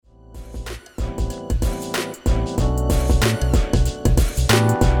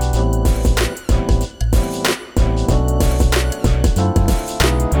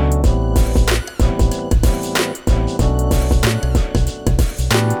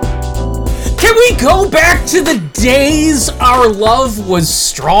go back to the days our love was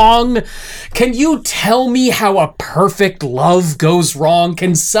strong? Can you tell me how a perfect love goes wrong?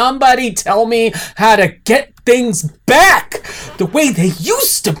 Can somebody tell me how to get things back the way they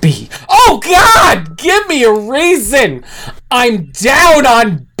used to be? Oh God, give me a reason. I'm down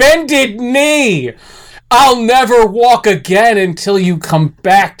on bended knee. I'll never walk again until you come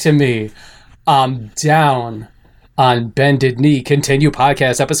back to me. I'm down on bended knee. Continue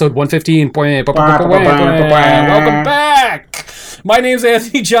podcast episode 115. Welcome back. My name's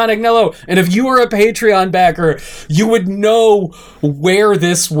Anthony John Agnello, and if you were a Patreon backer, you would know where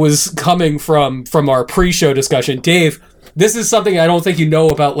this was coming from our pre-show discussion. Dave, this is something I don't think you know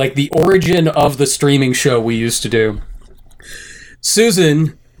about, like the origin of the streaming show we used to do.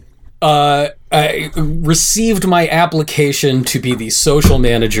 Susan I received my application to be the social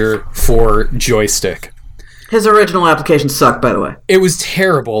manager for Joystick. His original application sucked, by the way. It was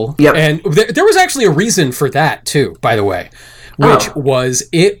terrible. Yep. And there was actually a reason for that, too, by the way, which was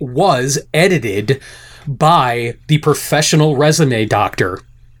it was edited by the professional resume doctor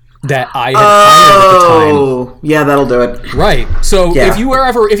that I had hired at the time. Oh, yeah, that'll do it. Right. So if you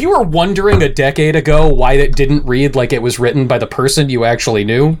were wondering a decade ago why it didn't read like it was written by the person you actually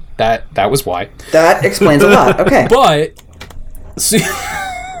knew, that was why. That explains a lot. Okay. But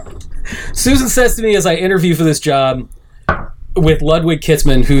Susan says to me as I interview for this job with Ludwig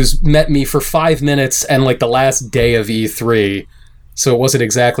Kitzman, who's met me for 5 minutes and like the last day of E3. So it wasn't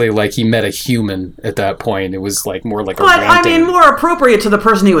exactly like he met a human at that point. It was like more like a ranting. I mean, more appropriate to the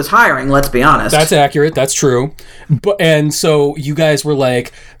person he was hiring, let's be honest. That's accurate. That's true. And so you guys were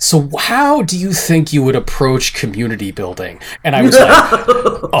like, so how do you think you would approach community building? And I was like,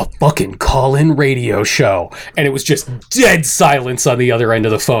 a fucking call-in radio show. And it was just dead silence on the other end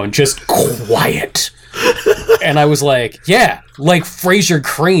of the phone. Just quiet. And I was like, yeah, like Frasier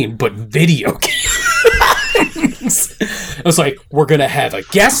Crane, but video games. I was like, we're going to have a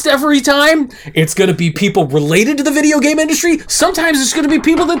guest every time. It's going to be people related to the video game industry. Sometimes it's going to be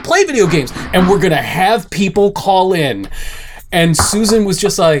people that play video games. And we're going to have people call in. And Susan was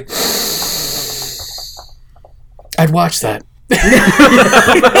just like, I'd watch that.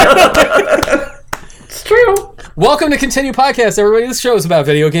 It's true. Welcome to Continue Podcast, everybody. This show is about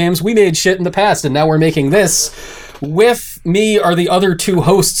video games. We made shit in the past, and now we're making this. With me are the other two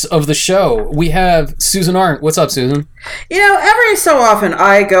hosts of the show. We have Susan Arndt. What's up, Susan? You know, every so often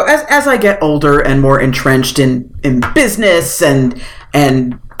I go, as I get older and more entrenched in business and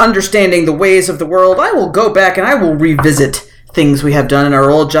understanding the ways of the world, I will go back and I will revisit things we have done in our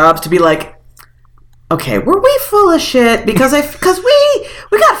old jobs to be like, okay, were we full of shit? Because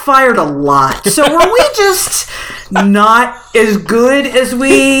we got fired a lot. So were we just not as good as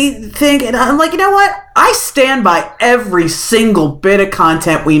we think? And I'm like, you know what? I stand by every single bit of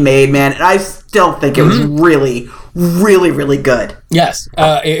content we made, man. And I still think it was really, really, really good. Yes.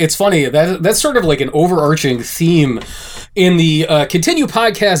 It's funny. That's sort of like an overarching theme in the Continue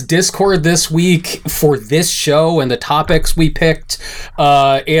Podcast Discord this week for this show and the topics we picked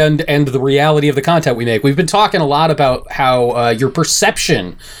and the reality of the content we make. We've been talking a lot about how your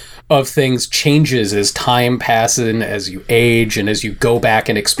perception of things changes as time passes and as you age and as you go back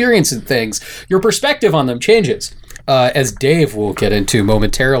and experience things. Your perspective on them changes. As Dave will get into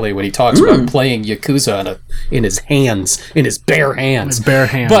momentarily when he talks about playing Yakuza in his bare hands.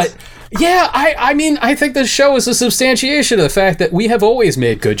 But yeah, I mean, I think this show is a substantiation of the fact that we have always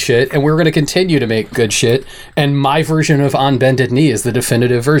made good shit, and we're going to continue to make good shit, and my version of On Bended Knee is the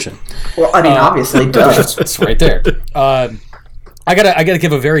definitive version. Well, I mean, obviously, it's right there. I gotta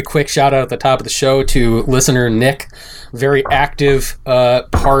give a very quick shout out at the top of the show to listener Nick, very active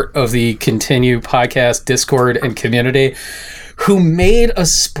part of the Continue Podcast Discord and community, who made a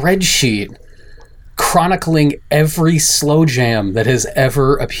spreadsheet chronicling every slow jam that has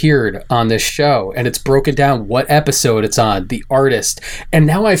ever appeared on this show, and it's broken down what episode it's on, the artist, and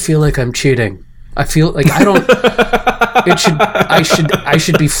now I feel like I'm cheating. I feel like I don't. I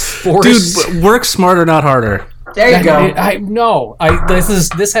should be forced. Dude, work smarter, not harder. There you go.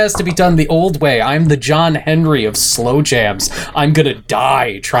 This has to be done the old way. I'm the John Henry of slow jams. I'm gonna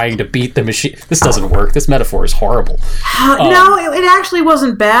die trying to beat the machine. This doesn't work. This metaphor is horrible. No, it actually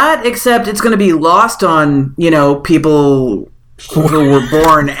wasn't bad, except it's going to be lost on, people who were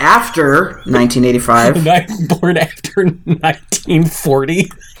born after 1985. Born after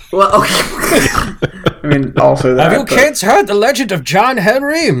 1940. Well, okay. I mean, also that. Have you kids heard the legend of John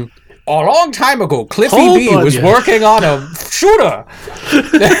Henry? a long time ago, Cliffy Whole B was budget. working on a shooter.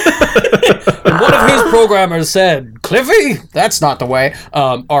 And one of his programmers said, Cliffy, that's not the way.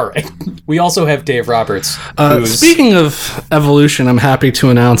 All right. We also have Dave Roberts. Speaking of evolution, I'm happy to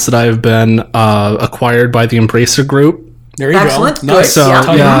announce that I've been acquired by the Embracer Group. There you Excellent. go. Nice. So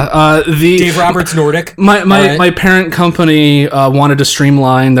Yeah. the Dave Roberts Nordic. my parent company wanted to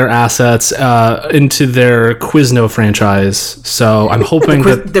streamline their assets into their Quizno franchise. So I'm hoping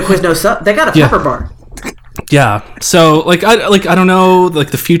that The Quizno sub, they got a pepper bar. yeah. So I don't know,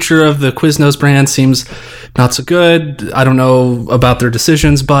 like the future of the Quiznos brand seems not so good. I don't know about their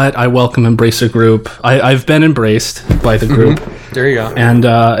decisions, but I welcome Embracer Group. I've been embraced by the group, There you go. and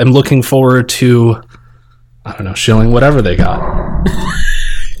am looking forward to, I don't know, shilling whatever they got.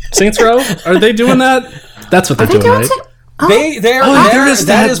 Saints Row? Are they doing that? That's what they're doing, right? There is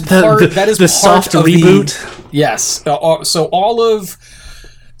that part the part soft of reboot. Yes.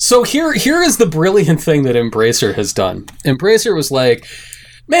 So here is the brilliant thing that Embracer has done. Embracer was like,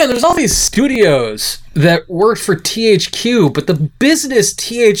 man, there's all these studios that worked for THQ, but the business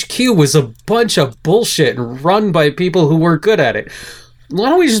THQ was a bunch of bullshit and run by people who weren't good at it. Why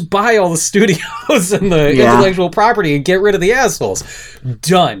don't we just buy all the studios and the intellectual property and get rid of the assholes?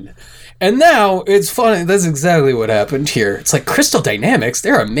 Done. And now, it's funny, that's exactly what happened here. It's like Crystal Dynamics,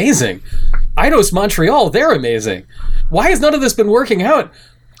 they're amazing. Eidos Montreal, they're amazing. Why has none of this been working out?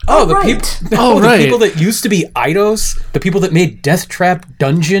 Oh, the people that used to be Eidos, the people that made Death Trap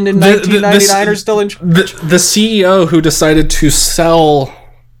Dungeon in 1999 are still in charge. The CEO who decided to sell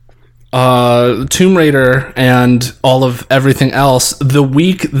Tomb Raider and all of everything else the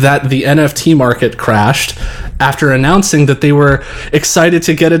week that the NFT market crashed, after announcing that they were excited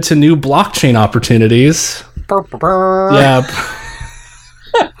to get into new blockchain opportunities. Yeah.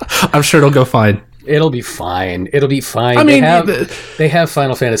 I'm sure it'll go fine. It'll be fine. It'll be fine. I mean, they have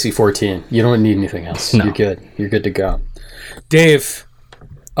Final Fantasy 14. You don't need anything else. No. You're good. You're good to go. Dave,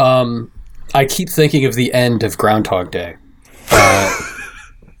 I keep thinking of the end of Groundhog Day.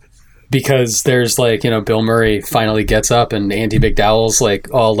 Because there's Bill Murray finally gets up and Andy McDowell's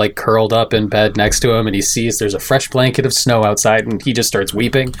all curled up in bed next to him, and he sees there's a fresh blanket of snow outside, and he just starts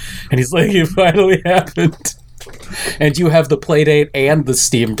weeping, and he's like, it finally happened. And you have the Playdate and the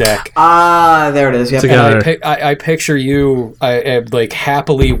Steam Deck. There it is. Yep. Together. I picture you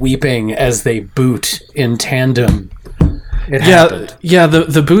happily weeping as they boot in tandem. It happened. Yeah.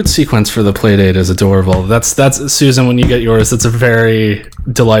 The boot sequence for the Playdate is adorable. That's Susan. When you get yours, it's a very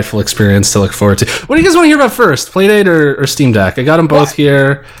delightful experience to look forward to. What do you guys want to hear about first, Playdate or Steam Deck? I got them both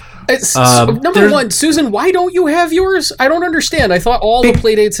here. Number one, Susan, why don't you have yours? I don't understand. I thought all the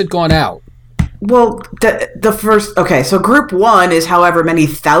Playdates had gone out. Well, the first... Okay, so Group 1 is however many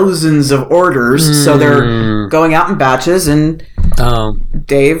thousands of orders, so they're going out in batches, and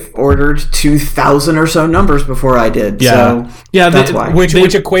Dave ordered 2,000 or so numbers before I did, so that's why. Which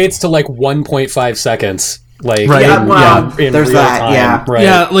equates to 1.5 seconds. There's in real that, time, yeah. right.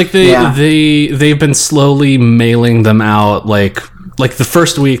 Yeah, they've been slowly mailing them out, like the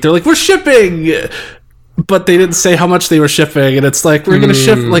first week, they're like, we're shipping! But they didn't say how much they were shipping, and it's like, we're going to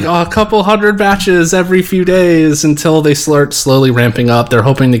ship a couple hundred batches every few days until they start slowly ramping up. They're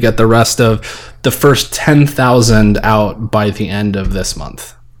hoping to get the rest of the first 10,000 out by the end of this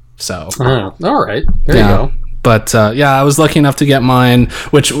month. So, all right, there you go. But I was lucky enough to get mine,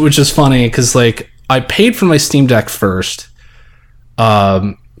 which is funny because I paid for my Steam Deck first.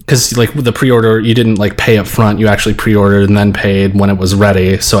 Because the pre-order, you didn't pay up front, you actually pre-ordered and then paid when it was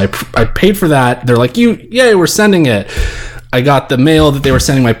ready. So I paid for that. They're like, yay, we're sending it. I got the mail that they were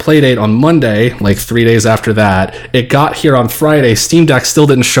sending my Playdate on Monday, 3 days after that. It got here on Friday. Steam Deck still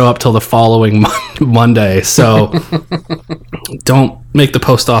didn't show up till the following Monday. So don't make the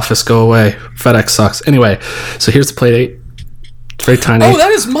post office go away. FedEx sucks. Anyway, so here's the Playdate. It's very tiny. Oh,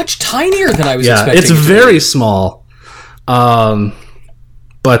 that is much tinier than I was expecting. It's very small.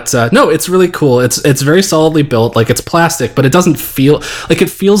 But no, it's really cool. It's very solidly built. It's plastic, but it doesn't feel it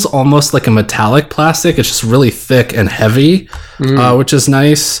feels almost like a metallic plastic. It's just really thick and heavy, which is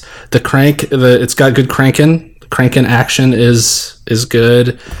nice. The crank, it's got good cranking. Cranking action is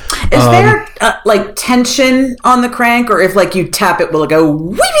good. Is there tension on the crank, or if you tap it, will it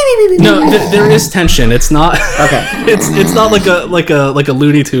go? No, there is tension. It's not okay. It's not like a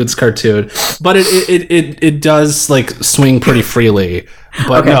Looney Tunes cartoon, but it does swing pretty freely.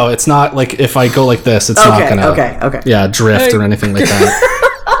 But no, it's not if I go like this, it's not gonna drift or anything like that.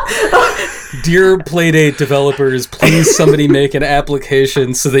 Dear Playdate developers, please somebody make an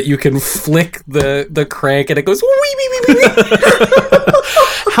application so that you can flick the crank and it goes wee wee wee wee.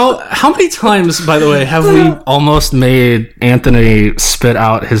 How many times, by the way, have we almost made Anthony spit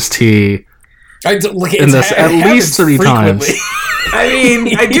out his tea in this at least 3 times? I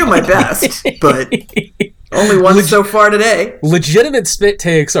mean, I do my best, but only one so far today. Legitimate spit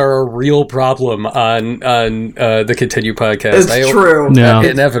takes are a real problem on the Continue podcast. It's true. Yeah.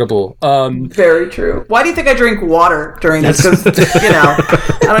 Inevitable. Very true. Why do you think I drink water during this? Because,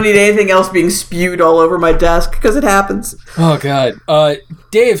 I don't need anything else being spewed all over my desk, because it happens. Oh, God.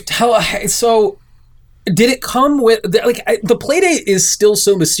 Dave, so... Did it come with... the Playdate is still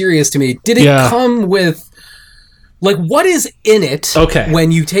so mysterious to me. Did it come with... what is in it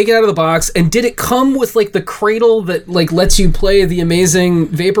when you take it out of the box? And did it come with, the cradle that, lets you play the amazing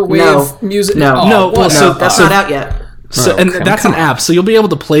Vaporwave music? No. That's not out yet. So, that's an app, so you'll be able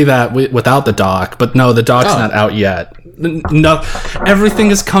to play that without the dock. But no, the dock's not out yet. No,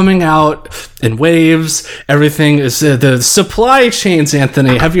 everything is coming out in waves. Everything is... the supply chains,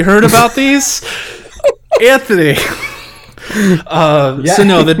 Anthony. Have you heard about these? Anthony. So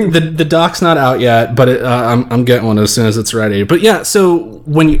no, the dock's not out yet, but I'm getting one as soon as it's ready. But yeah, so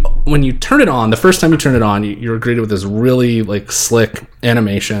when you turn it on, the first time you turn it on, you're greeted with this really slick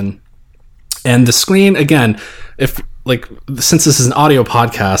animation, and the screen again. Since this is an audio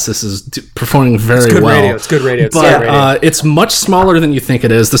podcast, this is performing very well. It's good radio. But it's much smaller than you think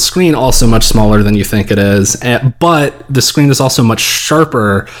it is. The screen also much smaller than you think it is, but the screen is also much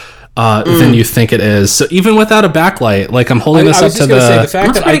sharper than you think it is. So even without a backlight, I'm holding this up to the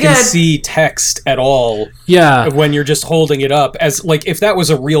fact that I can see text at all. Yeah. When you're just holding it up, as if that was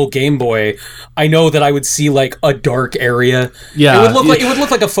a real Game Boy, I know that I would see a dark area. Yeah. It would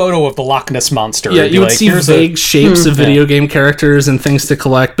look like a photo of the Loch Ness monster. Yeah, you would see vague shapes of video game characters and things to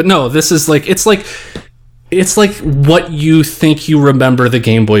collect. But no, this is it's like what you think you remember the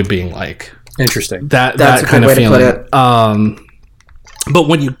Game Boy being like. Interesting. That's a kind good of way feeling. To put it. But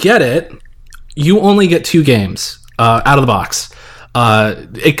when you get it, you only get 2 games out of the box.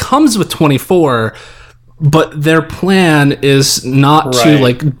 It comes with 24, but their plan is not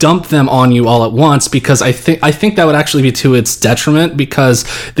to dump them on you all at once, because I think that would actually be to its detriment, because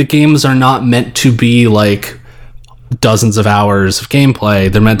the games are not meant to be dozens of hours of gameplay.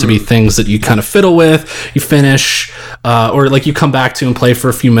 They're meant to be things that you kind of fiddle with, you finish, or you come back to and play for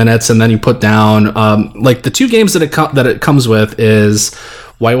a few minutes and then you put down. The 2 games that it comes with is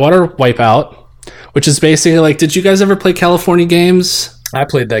Whitewater Wipeout, which is basically did you guys ever play California Games? I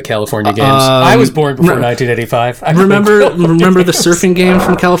played that California Games. I was born before 1985. Remember the surfing game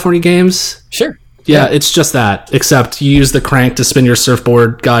from California Games? Sure. Yeah, it's just that, except you use the crank to spin your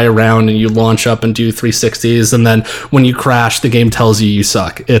surfboard guy around and you launch up and do 360s, and then when you crash, the game tells you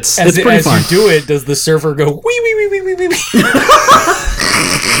suck. It's pretty fun. As you do it, does the surfer go, wee, wee, wee, wee, wee, wee, wee?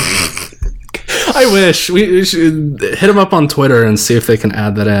 I wish. We should hit them up on Twitter and see if they can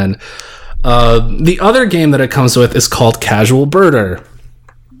add that in. The other game that it comes with is called Casual Birder,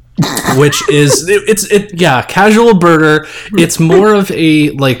 which is Casual Birder. It's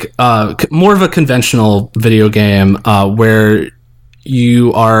more of a conventional video game where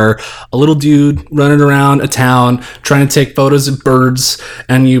you are a little dude running around a town trying to take photos of birds,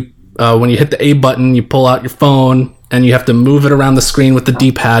 and you when you hit the A button, you pull out your phone and you have to move it around the screen with the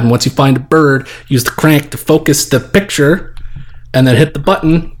D-pad, and once you find a bird, use the crank to focus the picture and then hit the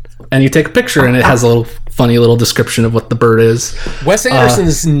button and you take a picture, and it has a little funny little description of what the bird is. Wes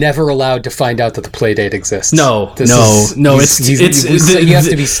Anderson's never allowed to find out that the Playdate exists. No. He has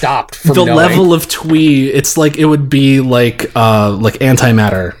to be stopped from the knowing. level of twee. It's it would be like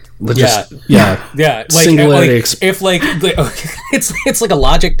antimatter. Singularity. It's like a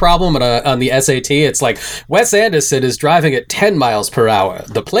logic problem on the SAT. It's Wes Anderson is driving at 10 miles per hour.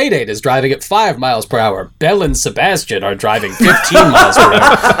 The Playdate is driving at 5 miles per hour. Belle and Sebastian are driving 15 miles per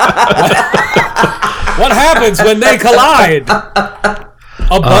hour. What happens when they collide?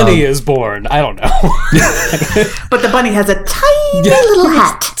 A bunny is born. I don't know. But the bunny has a tiny little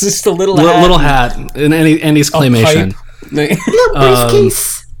hat. Just a little hat. And Andy's claymation. Little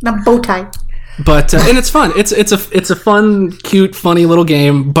briefcase. A bow tie. But and it's fun. It's a fun, cute, funny little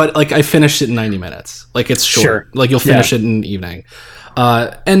game. But I finished it in 90 minutes. It's short. Sure. You'll finish it in an evening.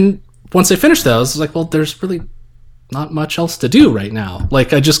 And once I finished those, I was well, there's really not much else to do right now.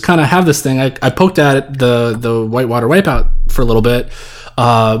 I just kind of have this thing. I poked at the Whitewater Wipeout for a little bit,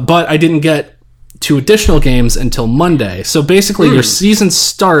 but I didn't get 2 additional games until Monday. So basically, your season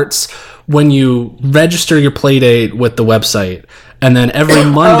starts when you register your Playdate with the website. And then every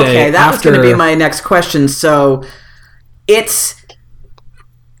Monday okay, that was going to be my next question. So they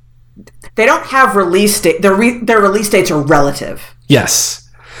don't have release date. Their release dates are relative. Yes.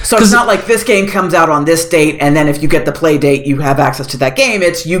 So it's not like this game comes out on this date, and then if you get the play date, you have access to that game.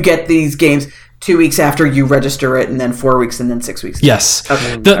 It's you get these games 2 weeks after you register it, and then 4 weeks, and then 6 weeks. Yes.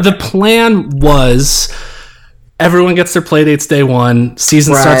 Okay. The plan was everyone gets their play dates day one.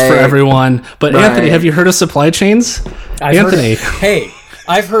 Season starts for everyone. But Anthony, have you heard of supply chains?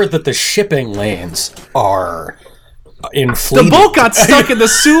 I've heard that the shipping lanes are inflated. The boat got stuck in the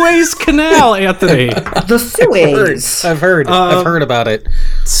Suez Canal, Anthony. The Suez. I've heard about it.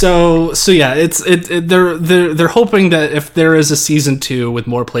 So yeah, they're hoping that if there is a season 2 with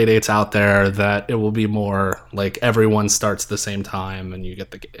more playdates out there, that it will be more like everyone starts at the same time and you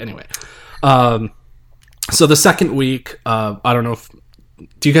get anyway. So the second week, I don't know if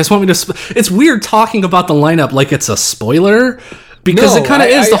do you guys want me to? It's weird talking about the lineup like it's a spoiler. Because it kind of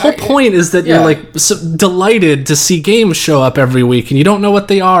is. The whole point is that you're like delighted to see games show up every week, and you don't know what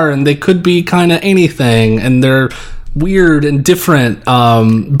they are, and they could be kind of anything, and they're weird and different.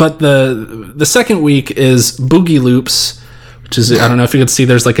 But the second week is Boogie Loops, which is I don't know if you could see.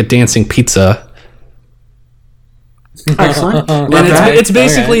 There's like a dancing pizza. Excellent. And it's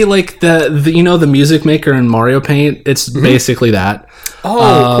basically like the Music Maker in Mario Paint. It's basically that.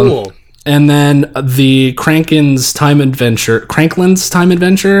 Oh, cool. And then the Cranklin's Time Adventure,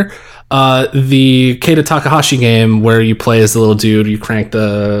 the Keita Takahashi game where you play as the little dude, you crank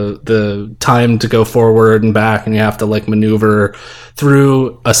the time to go forward and back, and you have to like maneuver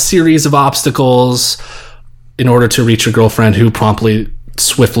through a series of obstacles in order to reach your girlfriend, who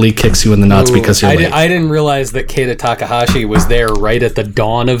swiftly kicks you in the nuts because you're late. I didn't realize that Keita Takahashi was there right at the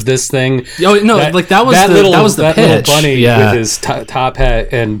dawn of this thing. Oh no, that was the pitch. Little bunny with his top hat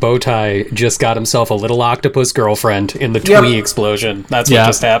and bow tie just got himself a little octopus girlfriend in the Twee explosion. That's what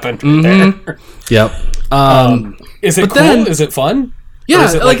just happened there. Yep. Is it cool? Is it fun? Yeah,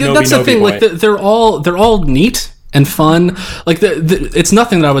 that's the thing. Like they're all neat and fun. Like it's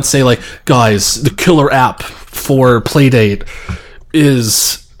nothing that I would say like, guys, the killer app for Playdate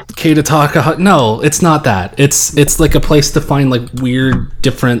is Keita Takahashi. No, it's not that. It's like a place to find like weird,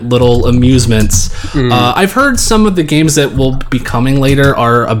 different little amusements. I've heard some of the games that will be coming later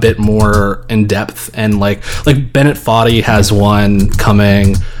are a bit more in depth, and like Bennett Foddy has one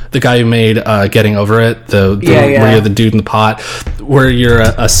coming. The guy who made Getting Over It, where you're the dude in the pot, where you're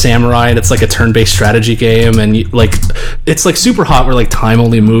a samurai, and it's like a turn-based strategy game, and it's like super hot where like time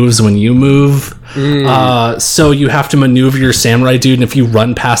only moves when you move. So you have to maneuver your samurai dude, and if you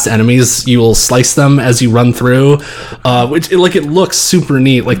run past enemies, you will slice them as you run through, which it looks super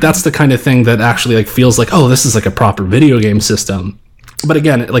neat. Like that's the kind of thing that actually like feels like, oh, this is like a proper video game system. But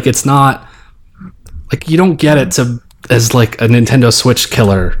again, like it's not like you don't get it as like a Nintendo Switch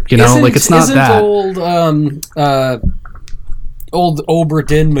killer, like it's not that. Old Obra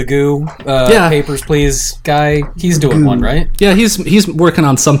Dinn Magoo, Papers, Please guy, he's doing one, right? Yeah, he's working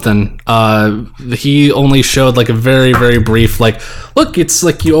on something. He only showed like a very, very brief, like, look, it's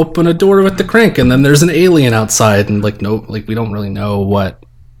like you open a door with the crank and then there's an alien outside, and like, no, like we don't really know what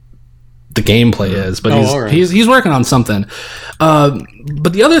the gameplay is, but he's working on something.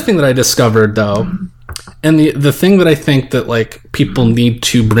 But the other thing that I discovered though, and the thing that I think that like people need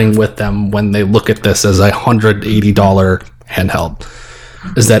to bring with them when they look at this as a $180 handheld,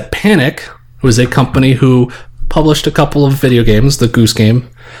 is that Panic, who is a company who published a couple of video games, the Goose Game,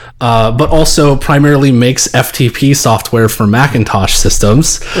 but also primarily makes FTP software for Macintosh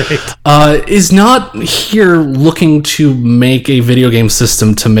systems, is not here looking to make a video game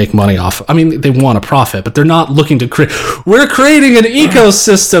system to make money off. I mean, they want a profit, but they're not looking to create. We're creating an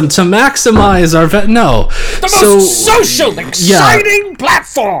ecosystem to maximize our no. Most social, exciting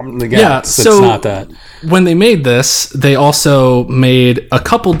platform. Again, it's not that. When they made this, they also made a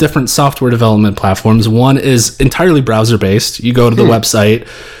couple different software development platforms. One is entirely browser-based. You go to the website.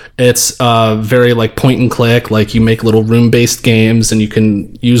 It's very like point and click. Like you make little room-based games, and you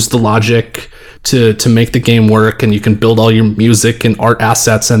can use the logic to make the game work, and you can build all your music and art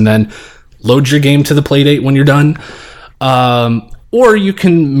assets, and then load your game to the Playdate when you're done. Or you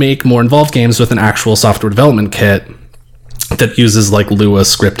can make more involved games with an actual software development kit that uses like Lua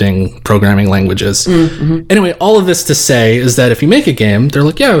scripting programming languages. Anyway, all of this to say is that if you make a game, they're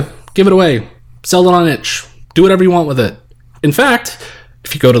like, yeah, give it away, sell it on itch, do whatever you want with it. In fact,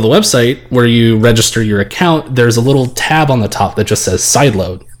 if you go to the website where you register your account, there's a little tab on the top that just says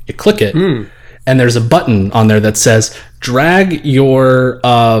sideload. You click it, and there's a button on there that says drag your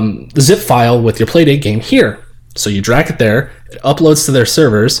zip file with your Playdate game here. So you drag it there, it uploads to their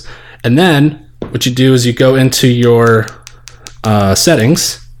servers, and then what you do is you go into your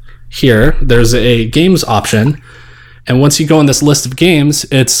settings. Here there's a games option, and once you go in this list of games,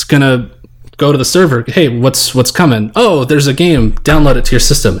 it's gonna go to the server. Hey, what's coming? Oh, there's a game. Download it to your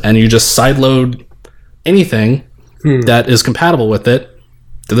system, and you just sideload anything that is compatible with it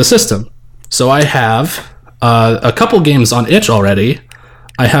to the system. So I have a couple games on itch already.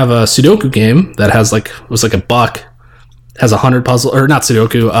 I have a Sudoku game that was like $1. Has 100 puzzle, or not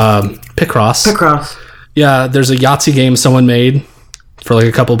Sudoku, Picross. Picross. Yeah, there's a Yahtzee game someone made for like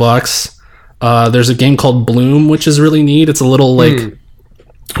a couple bucks. There's a game called Bloom, which is really neat. It's a little like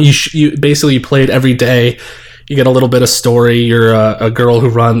you basically play it every day. You get a little bit of story. You're a girl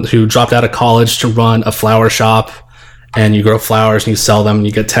who dropped out of college to run a flower shop, and you grow flowers and you sell them. And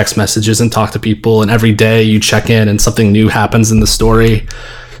you get text messages and talk to people. And every day you check in, and something new happens in the story.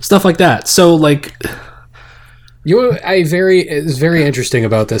 Stuff like that. So like. It's very interesting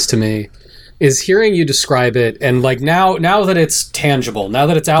about this to me is hearing you describe it, and like now that it's tangible, now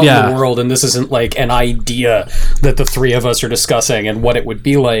that it's out in the world, and this isn't like an idea that the three of us are discussing and what it would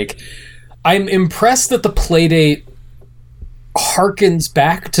be like, I'm impressed that the Playdate harkens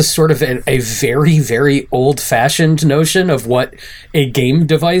back to sort of a very, very old-fashioned notion of what a game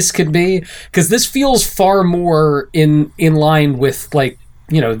device could be, because this feels far more in line with, like,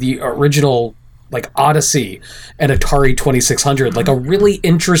 you know, the original like Odyssey and Atari 2600, like a really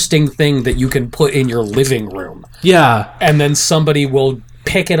interesting thing that you can put in your living room. Yeah. And then somebody will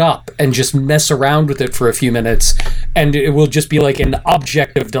pick it up and just mess around with it for a few minutes, and it will just be like an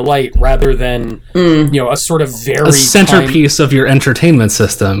object of delight rather than, you know, a sort of a centerpiece of your entertainment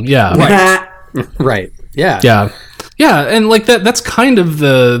system. Yeah. Right. Right. Yeah. Yeah. Yeah, and like that's kind of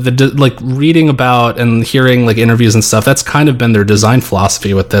the like reading about and hearing like interviews and stuff. That's kind of been their design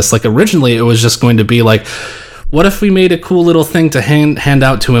philosophy with this. Like originally, it was just going to be like, what if we made a cool little thing to hand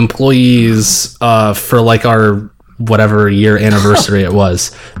out to employees for like our whatever year anniversary it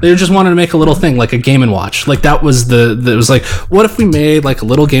was. They just wanted to make a little thing like a Game & Watch. Like that was it was like, what if we made like a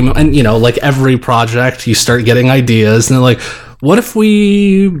little game? And you know, like every project, you start getting ideas, and they're like, what if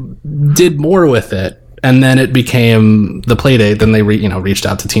we did more with it? And then it became the Playdate. Then they reached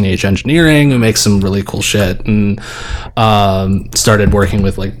out to Teenage Engineering, who makes some really cool shit, and started working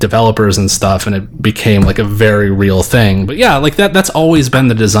with like developers and stuff, and it became like a very real thing. But yeah, like that's always been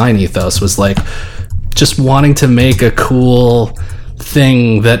the design ethos, was like just wanting to make a cool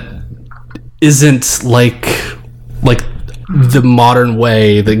thing that isn't like the modern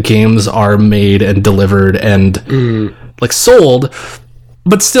way that games are made and delivered and like sold,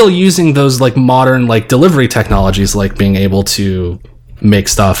 but still using those like modern like delivery technologies, like being able to make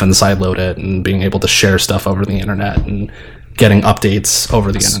stuff and sideload it, and being able to share stuff over the internet and getting updates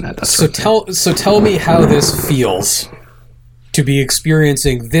over the internet. So tell me how this feels to be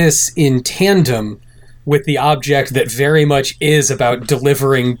experiencing this in tandem with the object that very much is about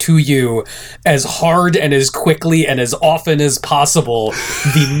delivering to you as hard and as quickly and as often as possible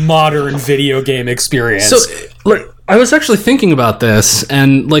the modern video game experience. So, look, I was actually thinking about this,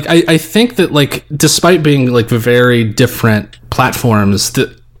 and like I think that like despite being like very different platforms,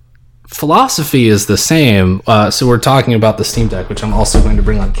 the philosophy is the same. So we're talking about the Steam Deck, which I'm also going to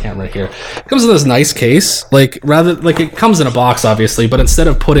bring on camera here. It comes in this nice case, like rather like it comes in a box, obviously, but instead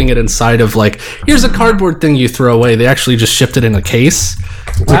of putting it inside of like, here's a cardboard thing you throw away, they actually just shipped it in a case.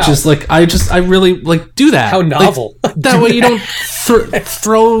 Wow. Which is like, I really like do that. How novel. Like, that way you don't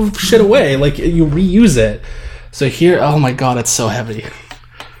throw shit away, like you reuse it. So here, oh my god, it's so heavy.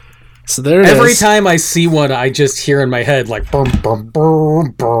 So there it is. Every time I see one, I just hear in my head like burr, burr, burr,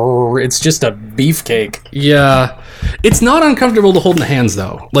 burr. It's just a beefcake. Yeah, it's not uncomfortable to hold in the hands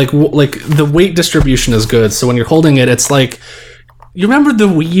though. Like the weight distribution is good. So when you're holding it, it's like, you remember the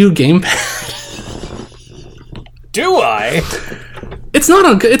Wii U gamepad? Do I? It's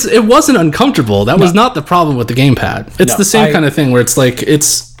not. It wasn't uncomfortable. That was not the problem with the gamepad. It's the same kind of thing where it's like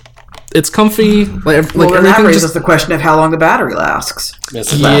it's comfy. Like that raises the question of how long the battery lasts.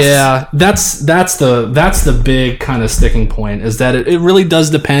 Yeah, that's the big kind of sticking point, is that it really does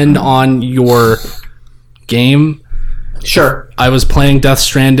depend on your game. Sure. I was playing Death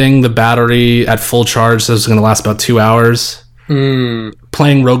Stranding. The battery at full charge, so it was going to last about 2 hours.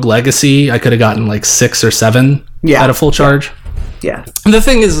 Playing Rogue Legacy, I could have gotten like 6 or 7 at a full charge. Yeah. And the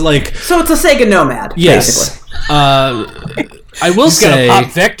thing is, like, so it's a Sega Nomad, yes. Basically. I will say, got a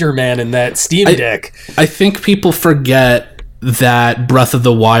Pop Vector Man in that Steam Deck. I think people forget that Breath of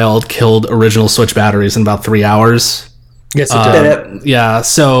the Wild killed original Switch batteries in about 3 hours. Yes, it did. Yeah,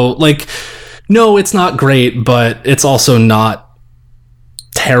 so like, no, it's not great, but it's also not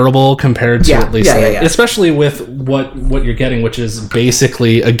terrible compared to at least, especially with what you're getting, which is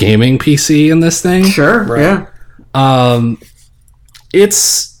basically a gaming PC in this thing. Sure, right. Yeah.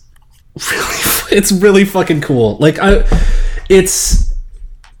 It's really fucking cool. Like it's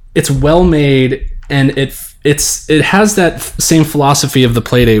it's well made, and it has that same philosophy of the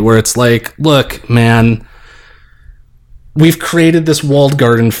Playdate where it's like, look, man, we've created this walled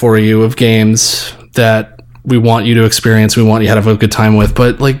garden for you of games that we want you to experience, we want you to have a good time with,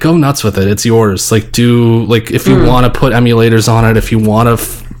 but like, go nuts with it. It's yours. Like, if you want to put emulators on it, if you want to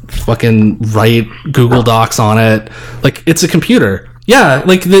fucking write Google Docs on it, like, it's a computer. Yeah,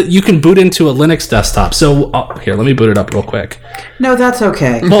 like you can boot into a Linux desktop. So here, let me boot it up real quick. No, that's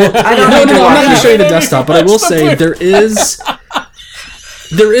okay. Well, I'm not going to show you the desktop, but I will say there is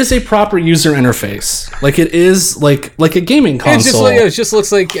a proper user interface. Like, it is like a gaming console. It just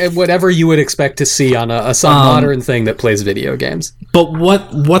looks like whatever you would expect to see on some modern thing that plays video games. But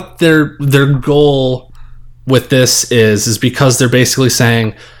what their goal with this is because they're basically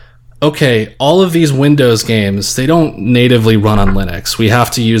saying, okay, all of these Windows games, they don't natively run on Linux. We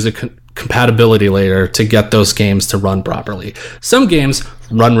have to use a compatibility layer to get those games to run properly. Some games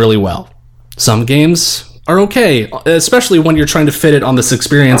run really well. Some games are okay, especially when you're trying to fit it on this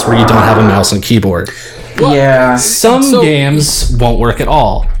experience where you don't have a mouse and keyboard. Well, yeah. Some games won't work at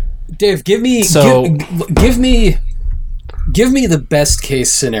all. Dave, give me the best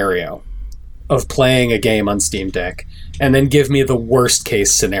case scenario of playing a game on Steam Deck, and then give me the worst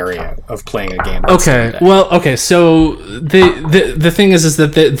case scenario of playing a game on Steam Deck. Well, okay, so the thing is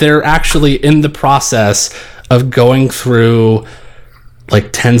that they're actually in the process of going through like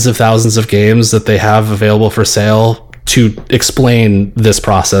tens of thousands of games that they have available for sale to explain this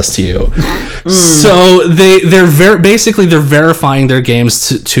process to you. So they're verifying their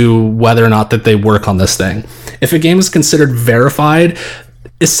games to whether or not that they work on this thing. If a game is considered verified,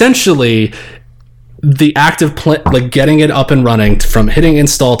 essentially the act of getting it up and running from hitting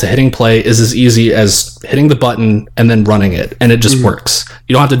install to hitting play is as easy as hitting the button and then running it, and it just works.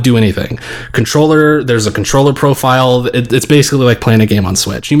 You don't have to do anything. There's a controller profile. It's basically like playing a game on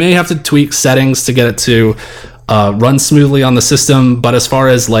Switch. You may have to tweak settings to get it to run smoothly on the system, but as far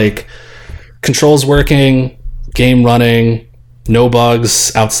as like controls working, game running, no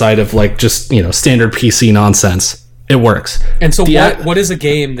bugs outside of like just standard PC nonsense, it works. And so what is a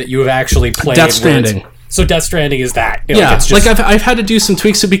game that you have actually played? Death Stranding. So Death Stranding is that. Yeah, I've had to do some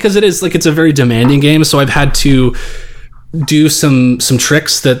tweaks because it's a very demanding game, so I've had to do some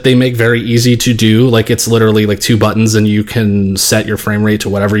tricks that they make very easy to do. Like, it's literally like 2 buttons and you can set your frame rate to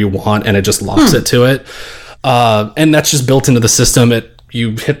whatever you want and it just locks it to it. And that's just built into the system.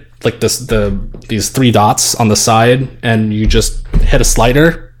 You hit like these 3 dots on the side and you just hit a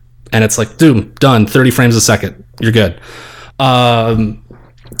slider and it's like, boom, done, 30 frames a second. You're good.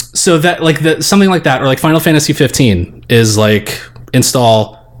 So that something like that, or like Final Fantasy 15 is like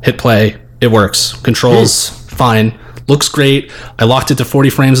install, hit play, it works. Controls fine, looks great. I locked it to 40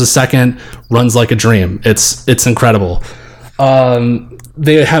 frames a second, runs like a dream. It's incredible.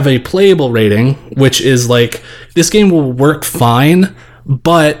 They have a playable rating, which is like, this game will work fine,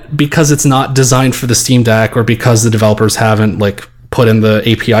 but because it's not designed for the Steam Deck, or because the developers haven't like put in the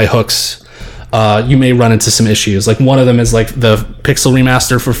API hooks, you may run into some issues. Like, one of them is like the pixel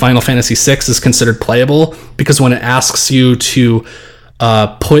remaster for Final Fantasy VI is considered playable because when it asks you to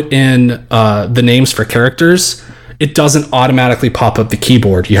put in the names for characters, it doesn't automatically pop up the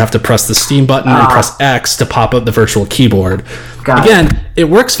keyboard. You have to press the Steam button and press X to pop up the virtual keyboard. It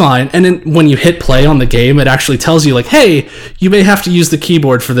works fine. And then when you hit play on the game, it actually tells you like, hey, you may have to use the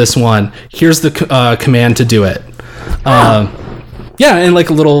keyboard for this one. Here's the command to do it. Yeah, and like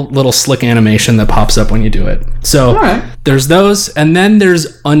a little slick animation that pops up when you do it. So there's those, and then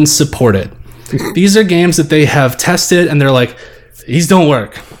there's unsupported. These are games that they have tested, and they're like, these don't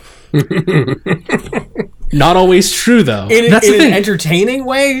work. Not always true, though. That's the thing. An entertaining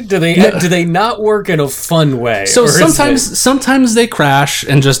way? Do they not work in a fun way? So sometimes they crash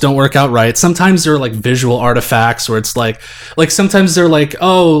and just don't work out right. Sometimes they're like visual artifacts where it's like sometimes they're like,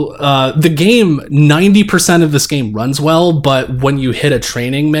 the game, 90% of this game runs well, but when you hit a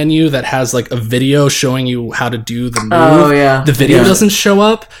training menu that has like a video showing you how to do the move, the video doesn't show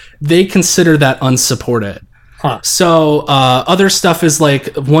up. They consider that unsupported. So other stuff is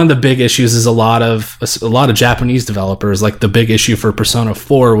like, one of the big issues is a lot of Japanese developers, like the big issue for Persona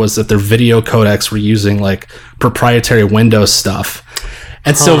 4 was that their video codecs were using like proprietary Windows stuff.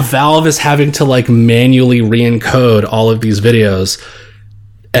 And so Valve is having to like manually re-encode all of these videos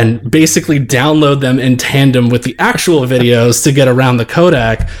and basically download them in tandem with the actual videos to get around the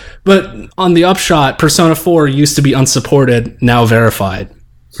codec. But on the upshot, Persona 4 used to be unsupported, now verified.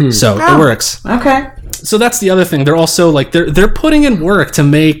 So it works. Okay. So that's the other thing. They're also like they're putting in work to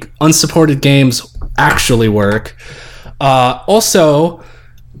make unsupported games actually work. Also,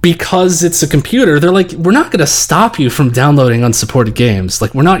 because it's a computer, they're like, we're not going to stop you from downloading unsupported games.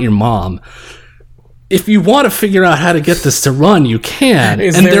 Like, we're not your mom. If you want to figure out how to get this to run, you can.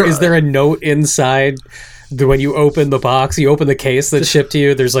 Is there a note inside? When you open the box, you open the case that's shipped to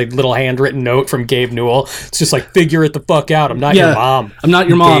you, there's like little handwritten note from Gabe Newell. It's just like, figure it the fuck out. I'm not your mom. I'm not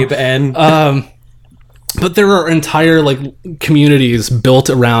your mom. Gabe N. But there are entire like communities built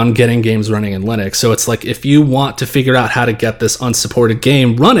around getting games running in Linux. So it's like, if you want to figure out how to get this unsupported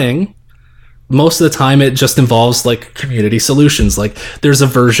game running, most of the time it just involves like community solutions. Like there's a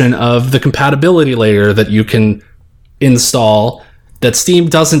version of the compatibility layer that you can install that Steam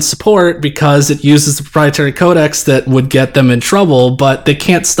doesn't support because it uses the proprietary codecs that would get them in trouble, but they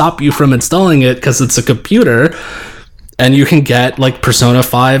can't stop you from installing it because it's a computer. And you can get like Persona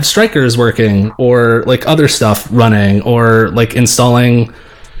 5 Strikers working, or like other stuff running, or like installing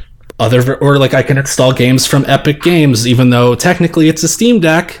or like I can install games from Epic Games, even though technically it's a Steam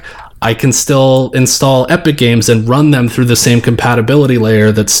Deck. I can still install Epic Games and run them through the same compatibility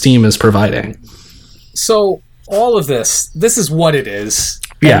layer that Steam is providing. So all of this is what it is.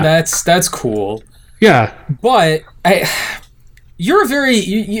 Yeah. And that's cool. Yeah. But you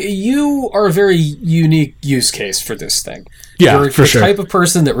are a very unique use case for this thing. Yeah, You're for the sure. type of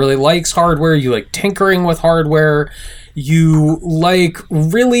person that really likes hardware. You like tinkering with hardware. You like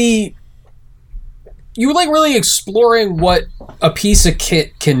really exploring what a piece of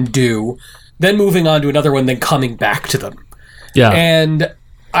kit can do, then moving on to another one, then coming back to them. Yeah. And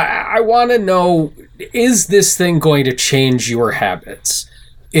I want to know, is this thing going to change your habits?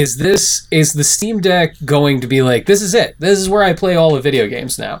 Is the Steam Deck going to be like, this is it? This is where I play all the video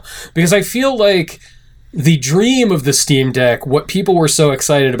games now? Because I feel like the dream of the Steam Deck, what people were so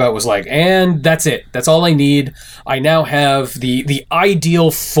excited about was like, and that's it. That's all I need. I now have the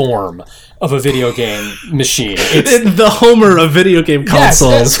ideal form of a video game machine. It's the Homer of video game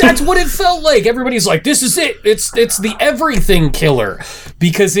consoles. Yes, that's what it felt like. Everybody's like, this is it. It's the everything killer,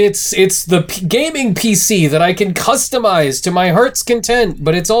 because it's the gaming PC that I can customize to my heart's content,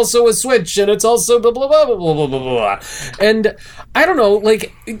 but it's also a Switch, and it's also blah, blah, blah, blah, blah, blah, blah. And I don't know,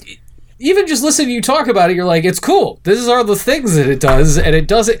 like, even just listening to you talk about it, you're like, it's cool. This are the things that it does, and it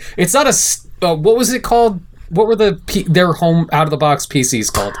does it. It's not a, what was it called? What were their home out-of-the-box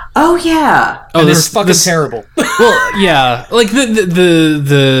PCs called? Oh, yeah. Oh, they're fucking terrible. Well, yeah. Like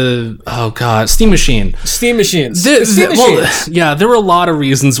the oh, God, Steam Machine. Steam Machines. Well, yeah, there were a lot of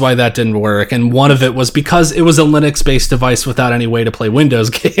reasons why that didn't work, and one of it was because it was a Linux-based device without any way to play Windows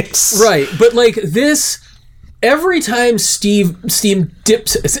games. Right, but like this... Every time Steve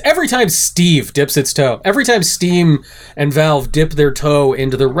dips its toe, every time Steam and Valve dip their toe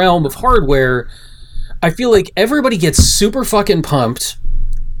into the realm of hardware, I feel like everybody gets super fucking pumped,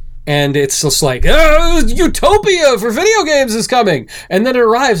 and it's just like, oh, utopia for video games is coming, and then it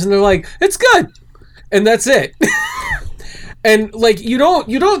arrives, and they're like, it's good, and that's it. And like, you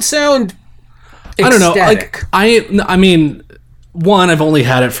don't sound ecstatic. I don't know. Like I mean, one, I've only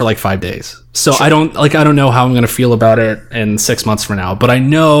had it for like 5 days. So sure. I don't know how I'm going to feel about it in 6 months from now, but I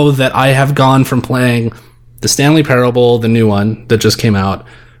know that I have gone from playing the Stanley Parable, the new one that just came out,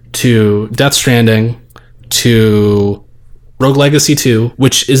 to Death Stranding, to Rogue Legacy 2,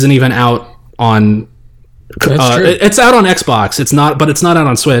 which isn't even out on it's out on Xbox. It's not out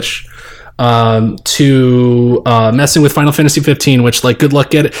on Switch. To messing with Final Fantasy 15, which, like, good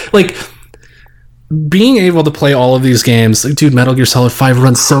luck getting, like, being able to play all of these games. Like, dude, Metal Gear Solid 5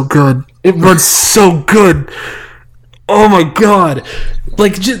 runs so good. It runs so good. Oh my god.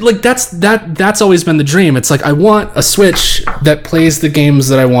 Like that's always been the dream. It's like, I want a Switch that plays the games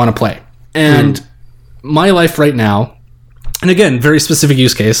that I want to play. And my life right now, and again, very specific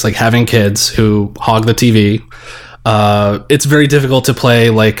use case, like having kids who hog the TV, it's very difficult to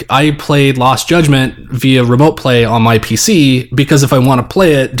play. Like, I played Lost Judgment via remote play on my PC because if I want to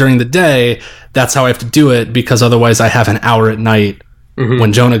play it during the day, that's how I have to do it, because otherwise I have an hour at night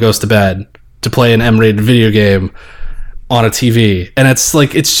when Jonah goes to bed to play an M-rated video game on a TV. And it's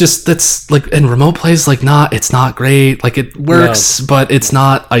like, it's just, that's like, and remote play is like, it's not great. Like, it works, but it's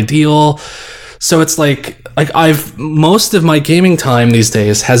not ideal. So it's like most of my gaming time these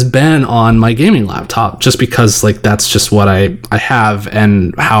days has been on my gaming laptop, just because, like, that's just what I have,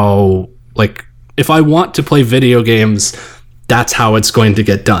 and how, like, if I want to play video games, that's how it's going to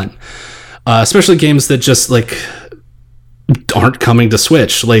get done. Especially games that just, like, aren't coming to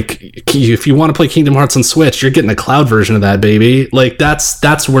Switch. Like, if you want to play Kingdom Hearts on Switch, you're getting a cloud version of that, baby. Like,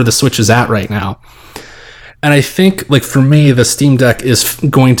 that's where the Switch is at right now. And I think, like, for me, the Steam Deck is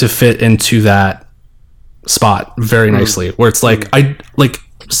going to fit into that spot very nicely, where it's like,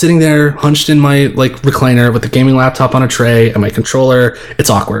 sitting there hunched in my like recliner with the gaming laptop on a tray and my controller. It's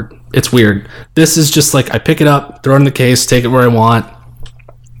awkward. It's weird. This is just like I pick it up, throw it in the case, take it where I want,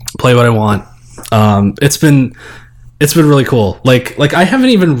 play what I want. It's been really cool. Like I haven't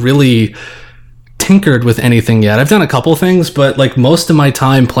even really tinkered with anything yet. I've done a couple things, but like most of my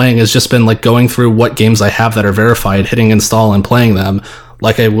time playing has just been like going through what games I have that are verified, hitting install and playing them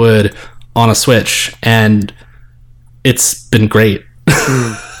like I would on a Switch, and it's been great.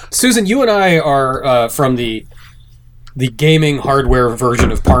 Susan, you and I are from the gaming hardware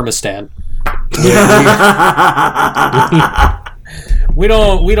version of Parmistan. We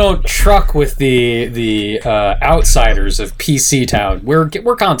don't truck with the outsiders of PC Town.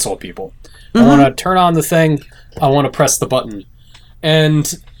 We're console people. I want to turn on the thing. I want to press the button,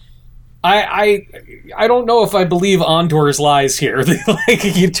 and I don't know if I believe Ondor's lies here. Like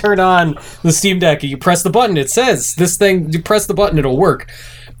you turn on the Steam Deck, you press the button, it says this thing. You press the button, it'll work.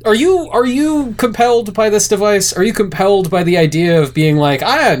 Are you compelled by this device? Are you compelled by the idea of being like,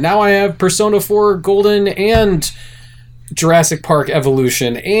 now I have Persona 4 Golden and Jurassic Park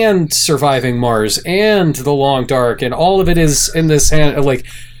Evolution and Surviving Mars and The Long Dark, and all of it is in this hand? Like,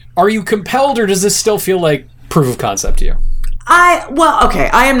 are you compelled, or does this still feel like proof of concept to you? I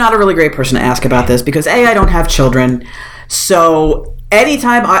am not a really great person to ask about this because I don't have children. So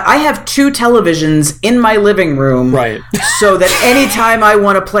anytime I have 2 televisions in my living room, right? So that anytime I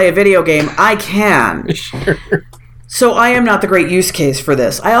want to play a video game, I can. Sure. So I am not the great use case for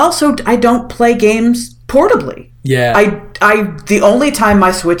this. I don't play games portably. Yeah. The only time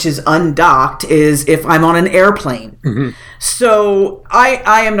my Switch is undocked is if I'm on an airplane. Mm-hmm. So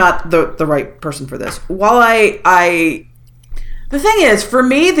I am not the right person for this. While the thing is, for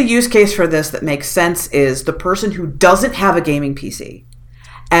me, the use case for this that makes sense is the person who doesn't have a gaming PC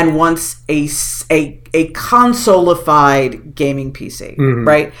and wants a console-ified gaming PC,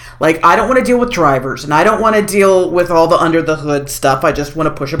 right? Like, I don't want to deal with drivers, and I don't want to deal with all the under-the-hood stuff. I just want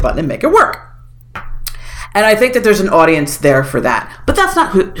to push a button and make it work. And I think that there's an audience there for that. But that's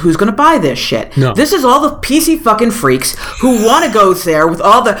not who's going to buy this shit. No. This is all the PC fucking freaks who want to go there with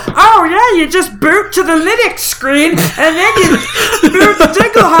all the, you just boot to the Linux screen and then you boot the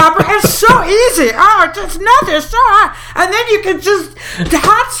Dingle Hopper. It's so easy. It's nothing. It's so hard. And then you can just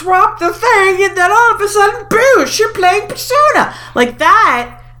hot swap the thing and then all of a sudden, boosh, you're playing Persona. Like,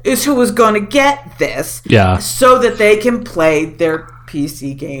 that is who is going to get this. Yeah. So that they can play their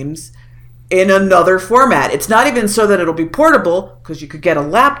PC games in another format. It's not even so that it'll be portable, because you could get a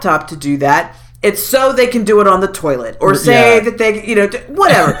laptop to do that. It's so they can do it on the toilet, or say that they,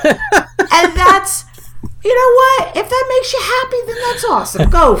 whatever. And that's, you know what? If that makes you happy, then that's awesome.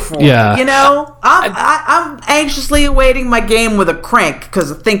 Go for it. I'm anxiously awaiting my game with a crank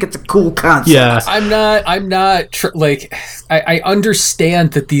because I think it's a cool concept. Yeah, I'm not. I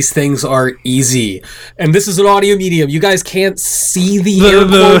understand that these things are easy, and this is an audio medium. You guys can't see the air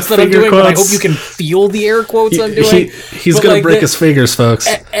quotes that I'm doing, but I hope you can feel the air quotes I'm doing. He's gonna break his fingers, folks.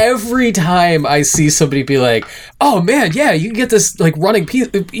 Every time I see somebody be like, "Oh man, yeah, you can get this like running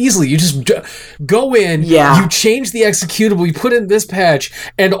easily. You just go in, you change the executable, you put in this patch,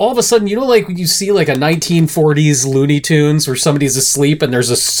 and all of a sudden, like when you see like a 1940s Looney Tunes where somebody's asleep and there's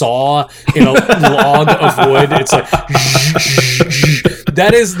a saw in a log of wood. It's like."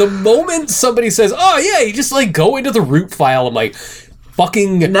 That is the moment somebody says, "Oh yeah, you just like go into the root file." I'm like,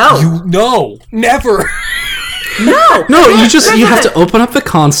 "Fucking no, never." No, you have to open up the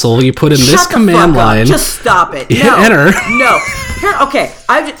console. You put in this command line. Just stop it. Hit enter. No. Here, okay.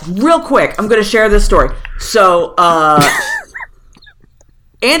 Real quick. I'm going to share this story. So,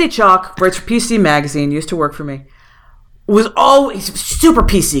 Andy Chalk writes for PC Magazine. Used to work for me. He's a super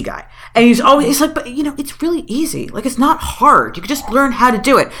PC guy. And he's like, but it's really easy. Like, it's not hard. You can just learn how to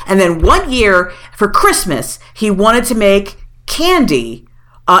do it. And then one year for Christmas, he wanted to make candy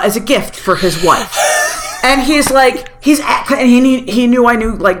as a gift for his wife. And he's like, he knew I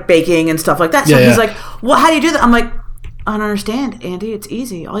knew like baking and stuff like that. So he's like, well, how do you do that? I'm like, I don't understand, Andy. It's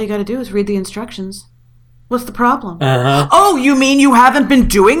easy. All you got to do is read the instructions. What's the problem? Uh-huh. Oh, you mean you haven't been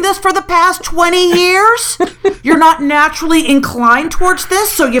doing this for the past 20 years? You're not naturally inclined towards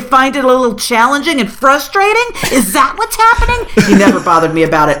this, so you find it a little challenging and frustrating? Is that what's happening? He never bothered me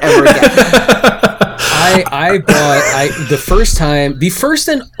about it ever again. I bought the first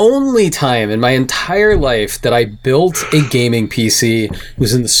and only time in my entire life that I built a gaming PC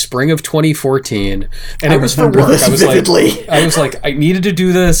was in the spring of 2014, and it was for work. I was like, I needed to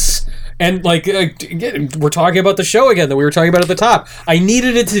do this. And like we're talking about the show again that we were talking about at the top. I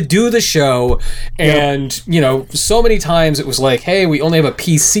needed it to do the show, and so many times it was like, hey, we only have a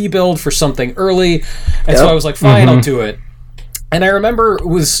PC build for something early, and so I was like, fine, I'll do it. And I remember it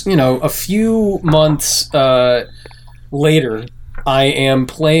was, a few months later, I am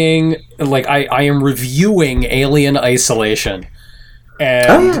playing, I am reviewing Alien Isolation.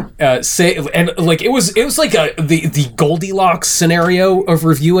 And it was like the Goldilocks scenario of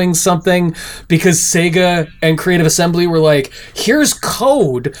reviewing something, because Sega and Creative Assembly were like, here's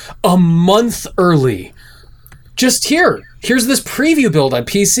code a month early. Just here's this preview build on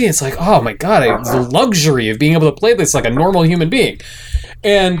PC. It's like, oh my god, the luxury of being able to play this like a normal human being.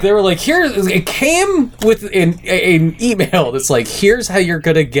 And they were like, it came with an email that's like, here's how you're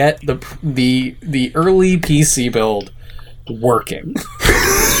gonna get the early PC build working.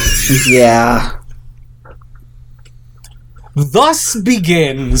 Yeah. Thus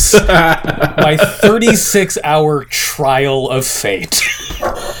begins my 36-hour trial of fate.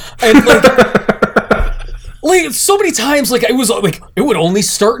 And like so many times, it was like it would only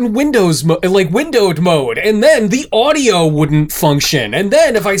start in windowed mode, and then the audio wouldn't function, and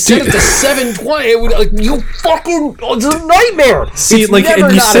then if I set it to 720, it would it's a nightmare. See,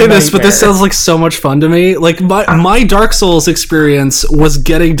 and you say this, but this sounds like so much fun to me. Like my Dark Souls experience was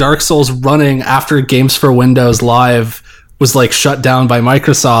getting Dark Souls running after Games for Windows Live was shut down by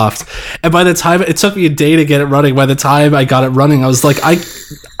Microsoft, and by the time it took me a day to get it running, by the time I got it running, I was like,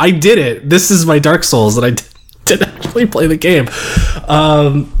 I did it. This is my Dark Souls, and I did actually play the game.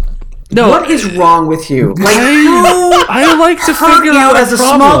 No, what is wrong with you? I like to figure out as a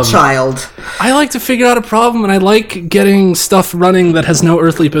small child. I like to figure out a problem, and I like getting stuff running that has no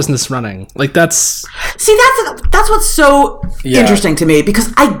earthly business running. That's what's so interesting to me,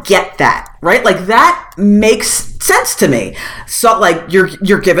 because I get that, right? That makes sense to me. So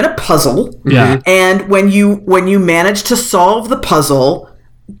you're given a puzzle, and when you manage to solve the puzzle,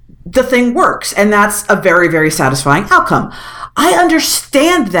 the thing works, and that's a very, very satisfying outcome. I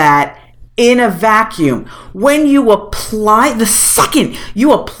understand that in a vacuum. When you apply, the second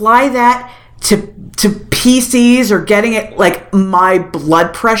you apply that to PCs or getting it, my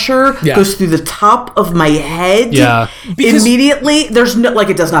blood pressure goes through the top of my head. Yeah. Because immediately, there's no,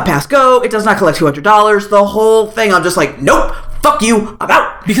 it does not pass go, it does not collect $200, the whole thing, I'm just like, nope, fuck you, I'm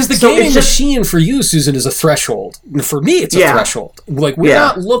out. Because the gaming machine for you, Susan, is a threshold. For me, it's a threshold. We're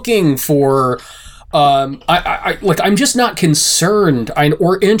not looking for... I'm just not concerned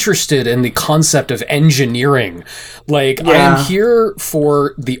or interested in the concept of engineering. I am here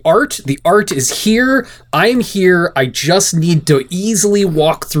for the art. The art is here. I'm here. I just need to easily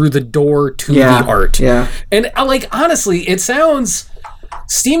walk through the door to the art. Yeah. And honestly,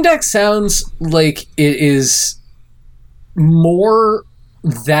 Steam Deck sounds like it is more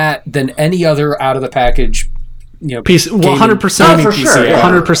that than any other out of the package piece. 100%, for sure,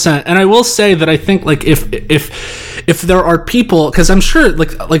 100%. And I will say that I think if there are people, because I'm sure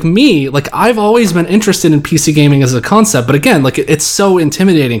like me, I've always been interested in PC gaming as a concept, but again, it's so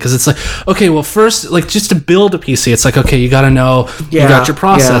intimidating, because it's okay, well, first, just to build a PC, it's okay, you got to know you got your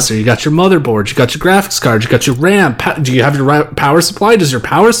processor, you got your motherboard, you got your graphics card, you got your RAM. Do you have your right power supply? Does your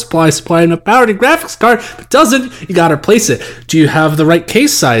power supply enough power to your graphics card? If it doesn't, you got to replace it. Do you have the right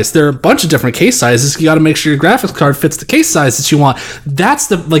case size? There are a bunch of different case sizes. You got to make sure your graphics card fits the case size that you want. That's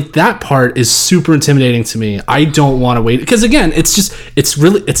that part is super intimidating to me. I don't want to wait, because again, it's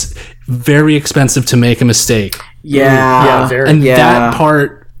very expensive to make a mistake. That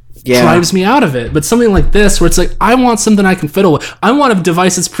part drives me out of it. But something like this, where it's I want something I can fiddle with. I want a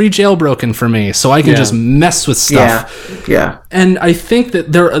device that's pre-jailbroken for me, so I can just mess with stuff. And I think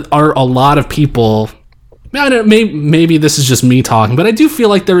that there are a lot of people, maybe this is just me talking, but I do feel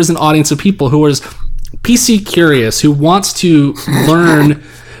like there is an audience of people who is PC curious, who wants to learn.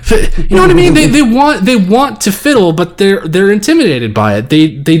 You know what I mean? They want to fiddle, but they're intimidated by it.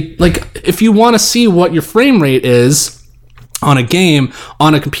 They if you want to see what your frame rate is on a game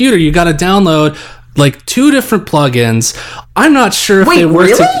on a computer, you got to download 2 different plugins. I'm not sure if they work.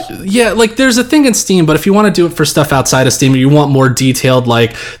 Really? There's a thing in Steam, but if you want to do it for stuff outside of Steam, or you want more detailed,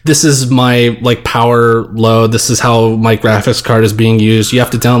 this is my power load, this is how my graphics card is being used, you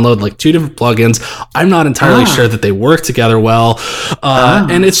have to download 2 different plugins. I'm not entirely sure that they work together well,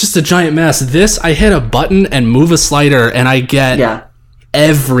 and it's just a giant mess. This, I hit a button and move a slider, and I get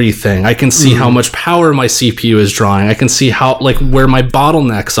everything. I can see how much power my CPU is drawing. I can see how where my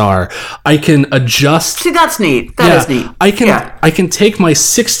bottlenecks are. I can adjust. See, that's neat. That is neat. I can take my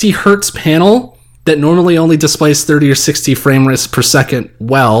 60 hertz panel that normally only displays 30 or 60 frame rates per second.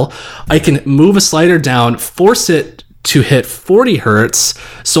 I can move a slider down, force it to hit 40 hertz,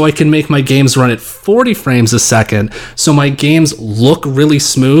 so I can make my games run at 40 frames a second, so my games look really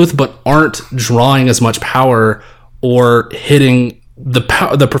smooth but aren't drawing as much power or hitting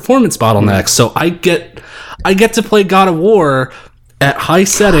the performance bottlenecks. So I get to play God of War at high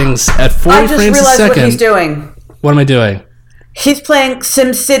settings at 40 frames a second. I just realized what he's doing. What am I doing? He's playing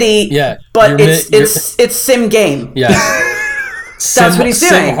SimCity, but it's sim game. Yeah. That's what he's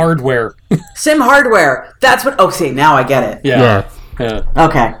doing. Sim hardware. Sim hardware. That's what... Oh, see, now I get it. Yeah.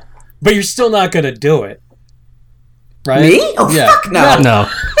 Okay. But you're still not going to do it. Right? Me? Oh, fuck no. No.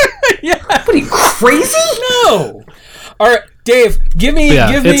 Yeah. What are you, crazy? No. All right, Dave, give me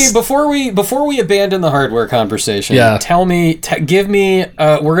before we abandon the hardware conversation. Yeah. Give me.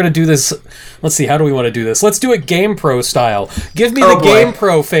 We're gonna do this. Let's see. How do we want to do this? Let's do it Game Pro style. Give me Game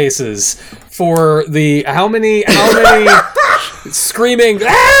Pro faces for the how many screaming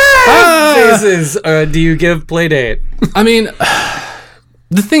faces do you give Playdate? I mean,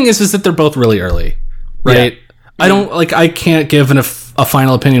 the thing is that they're both really early, right? Yeah. I can't give a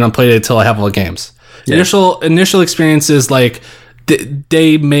final opinion on Playdate until I have all the games. Yeah. Initial experiences, like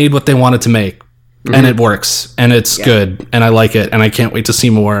they made what they wanted to make, and it works, and it's good, and I like it, and I can't wait to see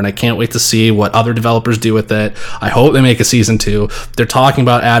more, and I can't wait to see what other developers do with it. I hope they make a season 2. They're talking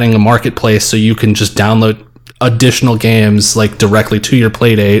about adding a marketplace so you can just download additional games like directly to your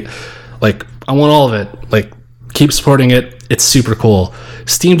Playdate. Like, I want all of it. Like, keep supporting it. It's super cool.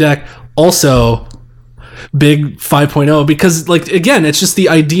 Steam Deck also big 5.0 because, like, again, it's just the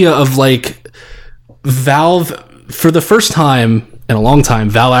idea of like Valve, for the first time in a long time,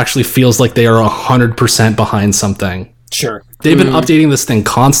 Valve actually feels like they are 100% behind something. Sure. They've been updating this thing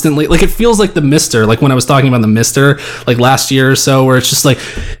constantly. Like, it feels like the Mister, like when I was talking about the Mister, like last year or so, where it's just like,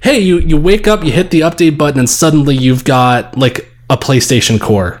 hey, you wake up, you hit the update button, and suddenly you've got like a PlayStation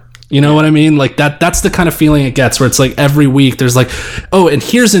Core. You know what I mean? Like that's the kind of feeling it gets, where it's like every week there's like, oh, and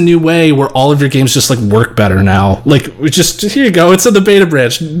here's a new way where all of your games just like work better now. Like, just here you go. It's in the beta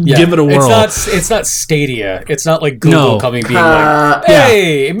branch. Give it a whirl. It's not Stadia. It's not like Google coming being like,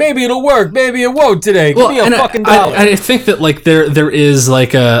 hey, maybe it'll work. Maybe it won't today. Give me a fucking dollar. I think that like there is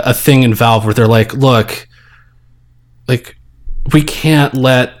like a thing in Valve where they're like, look, like, we can't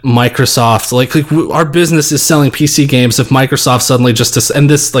let Microsoft, like our business is selling PC games. If Microsoft suddenly and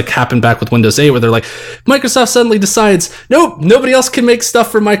this like happened back with Windows 8, where they're like, Microsoft suddenly decides, nope, nobody else can make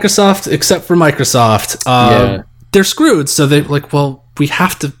stuff for Microsoft except for Microsoft. They're screwed. So they're like, well, we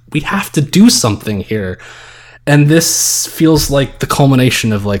have to do something here. And this feels like the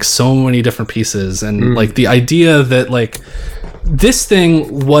culmination of like so many different pieces. And like the idea that like this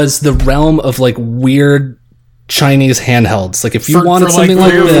thing was the realm of like weird Chinese handhelds. Like, if you wanted something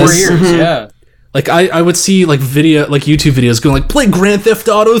like this, 4 years, like I would see like YouTube videos going like, play Grand Theft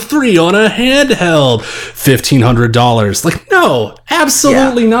Auto 3 on a handheld, $1,500. Like, no,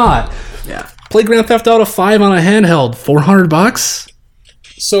 absolutely not. Yeah. Play Grand Theft Auto 5 on a handheld, $400.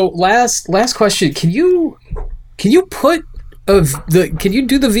 So last question, can you put can you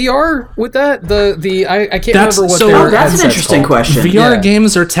do the VR with that? I can't remember what that's an interesting question. VR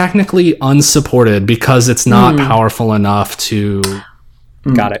games are technically unsupported because it's not powerful enough to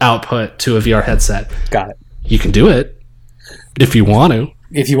output to a VR headset. Got it. You can do it if you want to.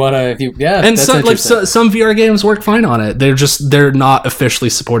 And some VR games work fine on it. They're not officially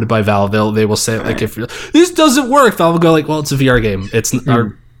supported by Valve. They will say like, if this doesn't work, Valve will go like, well, it's a VR game.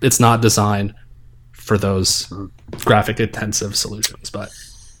 It's not designed for those graphic intensive solutions, but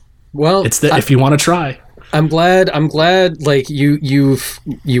if you want to try. I'm glad like you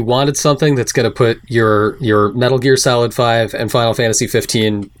wanted something that's going to put your Metal Gear Solid 5 and Final Fantasy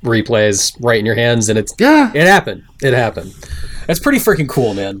 15 replays right in your hands, and it happened. That's pretty freaking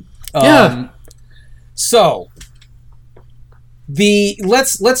cool, man. So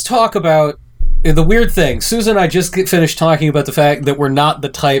let's talk about the weird thing. Susan and I just finished talking about the fact that we're not the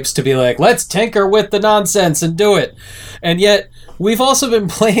types to be like, let's tinker with the nonsense and do it. And yet, we've also been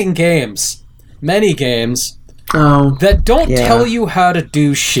playing games, many games, that don't tell you how to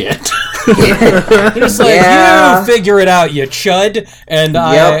do shit. They're just like, you figure it out, you chud.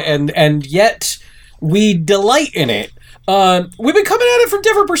 And yet, we delight in it. We've been coming at it from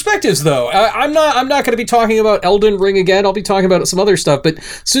different perspectives, though. I'm not going to be talking about Elden Ring again. I'll be talking about some other stuff. But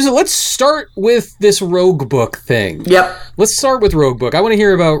Susan, let's start with this Roguebook thing. Yep. Let's start with Roguebook. I want to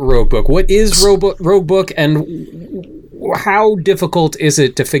hear about Roguebook. What is Roguebook, and how difficult is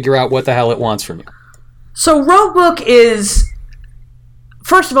it to figure out what the hell it wants from you? So Roguebook is,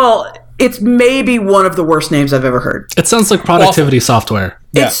 first of all, it's maybe one of the worst names I've ever heard. It sounds like productivity software.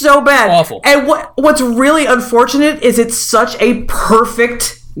 Yeah. It's so bad. Awful. And what's really unfortunate is it's such a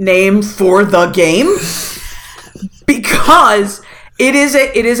perfect name for the game, because it is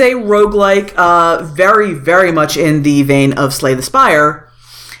a roguelike, very, very much in the vein of Slay the Spire,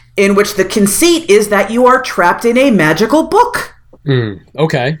 in which the conceit is that you are trapped in a magical book.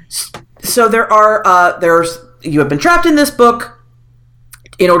 Okay. So you have been trapped in this book.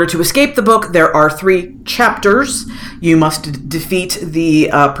 In order to escape the book, there are 3 chapters. You must defeat the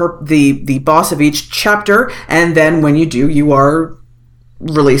boss of each chapter, and then when you do, you are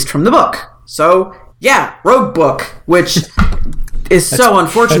released from the book. So, yeah, rogue book, which is so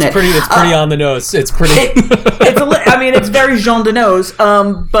unfortunate. It's pretty on the nose. It's pretty. It's very Jean de nose.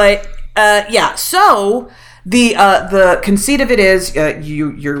 Yeah. So the conceit of it is,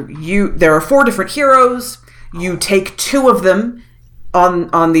 there are 4 different heroes. You take 2 of them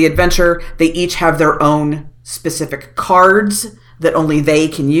on the adventure. They each have their own specific cards that only they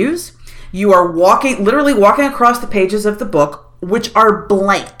can use. You are literally walking across the pages of the book, which are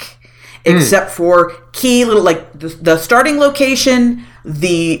blank, except for key little, like the starting location,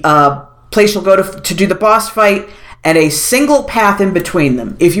 the place you'll go to do the boss fight, and a single path in between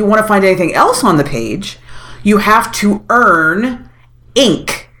them. If you want to find anything else on the page, you have to earn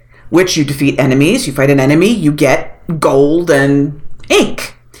ink, which you defeat enemies. You fight an enemy, you get gold and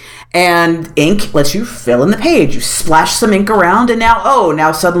ink. And ink lets you fill in the page. You splash some ink around, and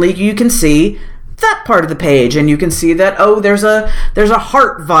now suddenly you can see that part of the page, and you can see that, there's a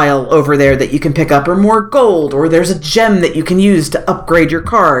heart vial over there that you can pick up, or more gold, or there's a gem that you can use to upgrade your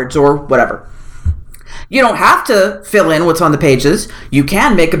cards, or whatever. You don't have to fill in what's on the pages. You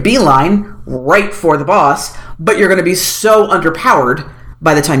can make a beeline right for the boss, but you're going to be so underpowered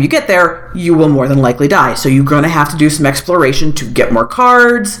by the time you get there, you will more than likely die. So you're going to have to do some exploration to get more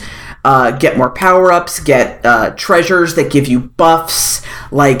cards, get more power-ups, get treasures that give you buffs,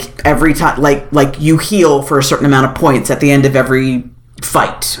 like every time, like you heal for a certain amount of points at the end of every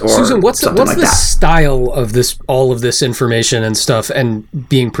fight. Or Susan, what's like the style of all of this information and stuff, and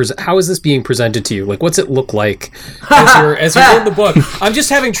how is this being presented to you? Like, what's it look like as you're in the book? I'm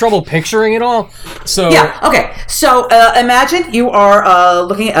just having trouble picturing it all. So yeah, okay. So imagine you are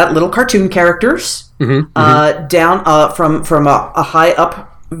looking at little cartoon characters down from a high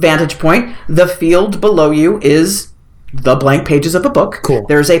up vantage point. The field below you is the blank pages of a book. Cool.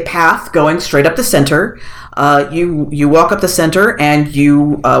 There's a path going straight up the center. You walk up the center, and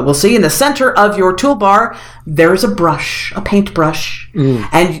you will see in the center of your toolbar there's a paintbrush,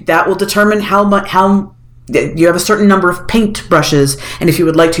 and that will determine how you have a certain number of paint brushes. And if you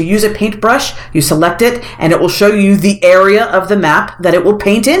would like to use a paintbrush, you select it, and it will show you the area of the map that it will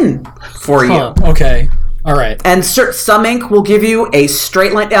paint in for you. Okay. All right. And some ink will give you a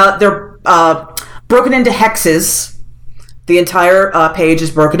straight line. They're broken into hexes. The entire page is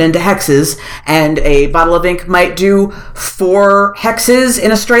broken into hexes, and a bottle of ink might do 4 hexes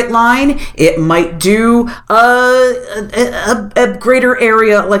in a straight line. It might do a greater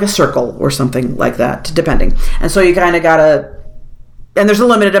area, like a circle or something like that, depending. And so you kind of gotta... And there's a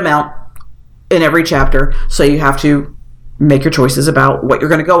limited amount in every chapter, so you have to make your choices about what you're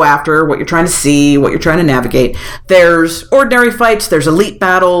going to go after, what you're trying to see, what you're trying to navigate. There's ordinary fights, there's elite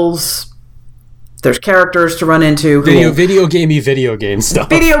battles... There's characters to run into. Video game stuff.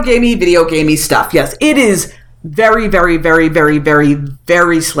 Video gamey stuff. Yes, it is very, very, very, very, very,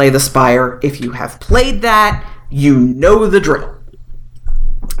 very Slay the Spire. If you have played that, you know the drill.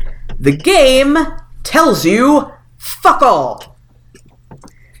 The game tells you fuck all.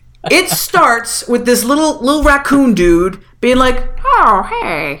 It starts with this little raccoon dude being like, "Oh,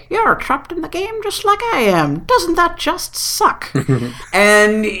 hey, you're trapped in the game just like I am. Doesn't that just suck?"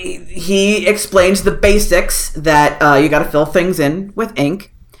 And he explains the basics that you got to fill things in with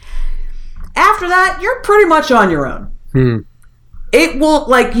ink. After that, you're pretty much on your own. It will,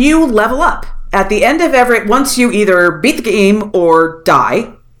 you level up. At the end of once you either beat the game or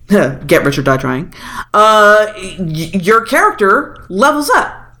die, get rich or die trying, your character levels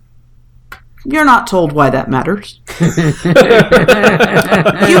up. You're not told why that matters. You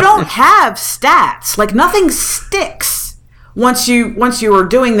don't have stats. Nothing sticks once you are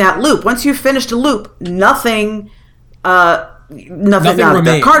doing that loop. Once you've finished a loop, nothing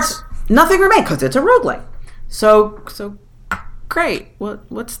remains. Cards, nothing remains because it's a roguelike. So great.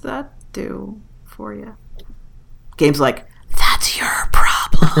 What's that do for you? Game's like, that's your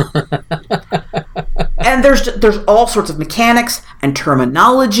problem. And there's all sorts of mechanics and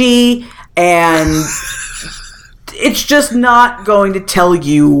terminology. And it's just not going to tell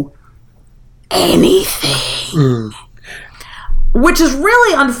you anything. Which is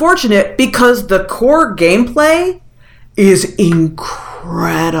really unfortunate because the core gameplay is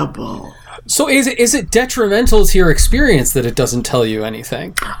incredible. So is it detrimental to your experience that it doesn't tell you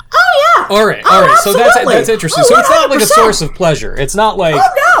anything? Oh yeah. All right. So that's interesting. So it's not like a source of pleasure. It's not like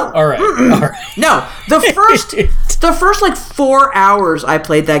no. All right. No. The first 4 hours I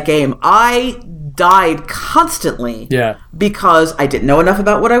played that game, I died constantly. Yeah. Because I didn't know enough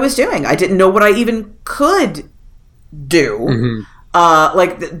about what I was doing. I didn't know what I even could do. Mm-hmm.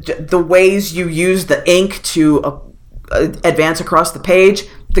 Like the ways you use the ink to advance across the page,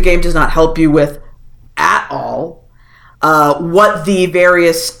 the game does not help you with at all. What the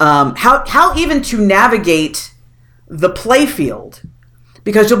various how even to navigate the playfield,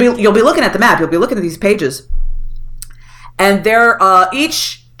 because you'll be looking at the map, you'll be looking at these pages, and there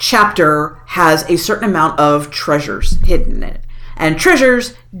each chapter has a certain amount of treasures hidden in it, and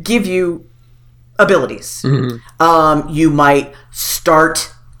treasures give you abilities. Mm-hmm. You might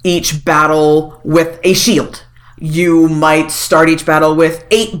start each battle with a shield. You might start each battle with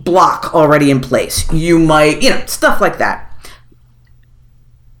 8 block already in place. You might, stuff like that.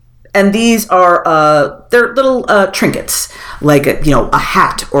 And these are, they're little trinkets, like, a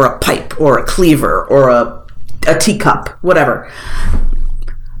hat or a pipe or a cleaver or a teacup, whatever.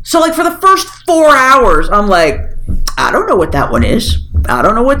 So, like, for the first 4 hours, I'm like, I don't know what that one is. I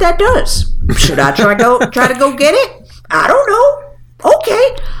don't know what that does. Should I try to go get it? I don't know.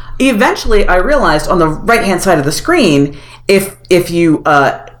 Okay. Eventually, I realized on the right-hand side of the screen, if you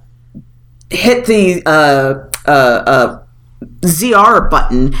hit the ZR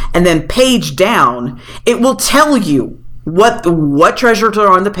button and then page down, it will tell you what treasures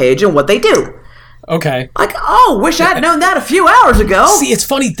are on the page and what they do. Okay. Like, oh, wish I'd known that a few hours ago. See, it's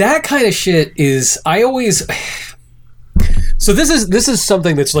funny, that kind of shit is, I always... So this is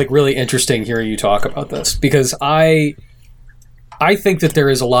something that's, like, really interesting hearing you talk about this, because I think that there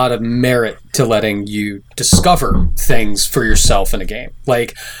is a lot of merit to letting you discover things for yourself in a game.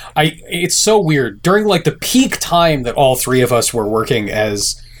 Like, it's so weird. During, like, the peak time that all three of us were working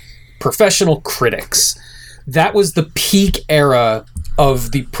as professional critics, that was the peak era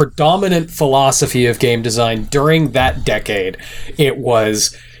of the predominant philosophy of game design during that decade. It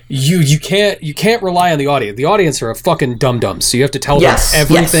was... You can't rely on the audience. The audience are a fucking dum-dums, so you have to tell them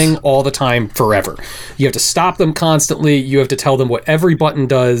everything all the time, forever. You have to stop them constantly. You have to tell them what every button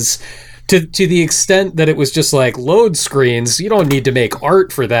does, to the extent that it was just like load screens. You don't need to make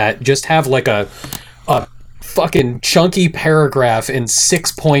art for that. Just have like a fucking chunky paragraph in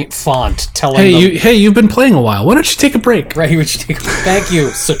 6-point font telling them... Hey, you've been playing a while. Why don't you take a break? Right, would you take a break? Thank you,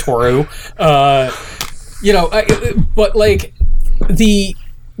 Satoru. But like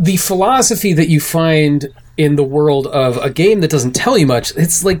the philosophy that you find in the world of a game that doesn't tell you much,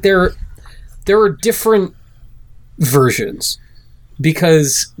 it's like there are different versions,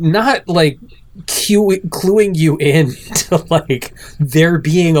 because not like cluing you in to like there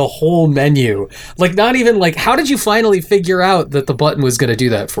being a whole menu, like not even like, how did you finally figure out that the button was going to do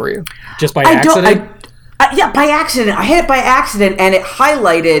that for you? Just by accident? Yeah, by accident. I hit it by accident, and it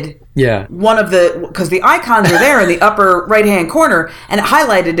highlighted one of the... Because the icons are there in the upper right-hand corner, and it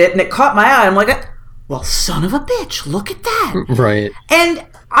highlighted it, and it caught my eye. I'm like, well, son of a bitch, look at that. Right. And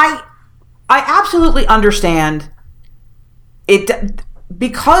I absolutely understand it,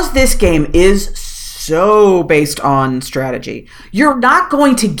 because this game is so based on strategy. You're not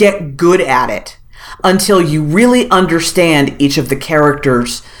going to get good at it until you really understand each of the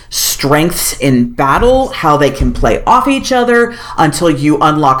characters' strengths in battle, how they can play off each other, until you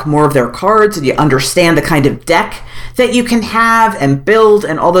unlock more of their cards and you understand the kind of deck that you can have and build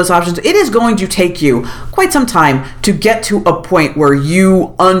and all those options. It is going to take you quite some time to get to a point where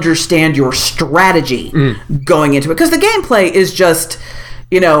you understand your strategy going into it. Because the gameplay is just,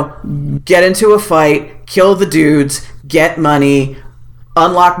 get into a fight, kill the dudes, get money,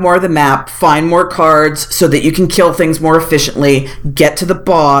 unlock more of the map, find more cards so that you can kill things more efficiently, get to the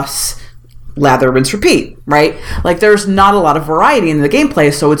boss, lather, rinse, repeat, right? Like, there's not a lot of variety in the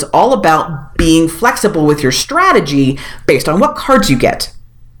gameplay, so it's all about being flexible with your strategy based on what cards you get.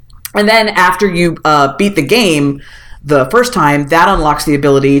 And then after you beat the game the first time, that unlocks the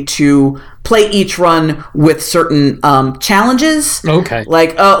ability to play each run with certain challenges. Okay.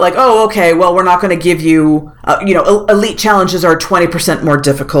 Okay, well, we're not going to give you, elite challenges are 20% more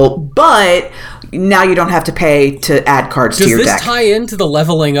difficult, but now you don't have to pay to add cards to your deck. Does this tie into the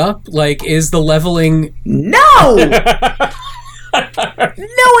leveling up? Like, is the leveling... No! No,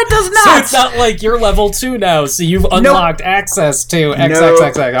 it does not. So it's not like you're level 2 now, so you've unlocked access to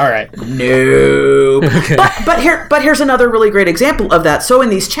XXXX. All right. No. Okay. But here's another really great example of that. So in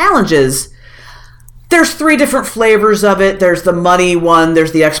these challenges, there's 3 different flavors of it. There's the money one,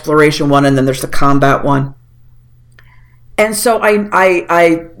 there's the exploration one, and then there's the combat one. And so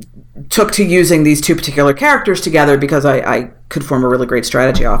I took to using these 2 particular characters together because I could form a really great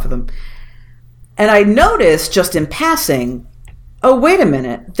strategy off of them. And I noticed just in passing, oh, wait a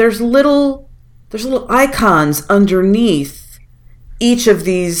minute, there's little icons underneath each of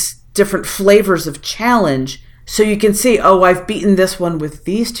these different flavors of challenge, so you can see, oh, I've beaten this one with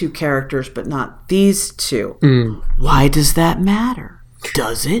these 2 characters, but not these 2. Why does that matter?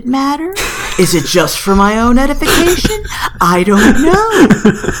 Does it matter? Is it just for my own edification? I don't know.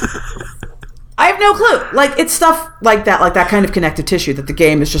 I have no clue. Like, it's stuff like that kind of connective tissue that the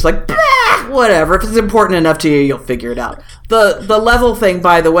game is just like, bah, whatever. If it's important enough to you, you'll figure it out. The level thing,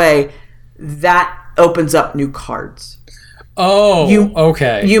 by the way, that opens up new cards. Oh,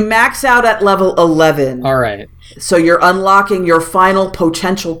 okay. You max out at level 11. All right. So you're unlocking your final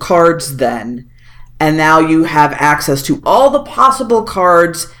potential cards then. And now you have access to all the possible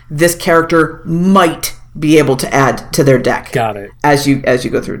cards this character might be able to add to their deck. Got it. As you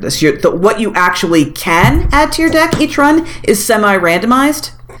go through this. What you actually can add to your deck each run is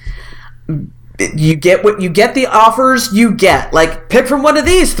semi-randomized. You get the offers you get. Like, pick from one of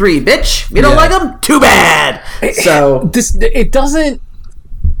these 3, bitch. You don't like them? Too bad. So this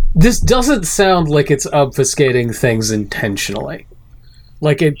doesn't sound like it's obfuscating things intentionally.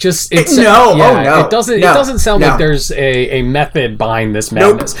 Like, it doesn't. It doesn't sound like there's a method behind this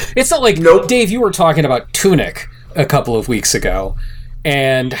madness. Nope. It's not like Dave, you were talking about Tunic a couple of weeks ago,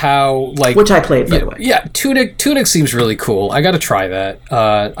 and how, like, which I played, by the way. Yeah, Tunic seems really cool. I got to try that.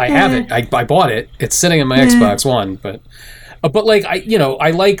 I have it. I bought it. It's sitting on my Xbox One, but like,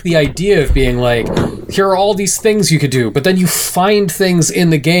 I like the idea of being like, here are all these things you could do, but then you find things in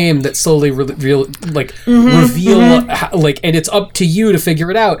the game that slowly reveal, like, and it's up to you to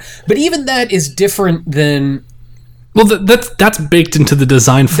figure it out. But even that is different than. Well, that's baked into the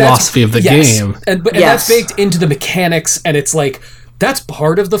design philosophy of the game, and that's baked into the mechanics, and it's like, that's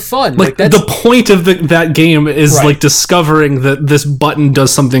part of the fun. Like that's the point of that game is like discovering that this button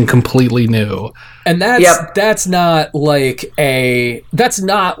does something completely new. And that's not like a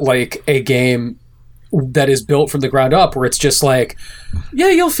game that is built from the ground up, where it's just like, yeah,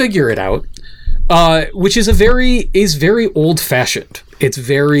 you'll figure it out. Which is very old fashioned. It's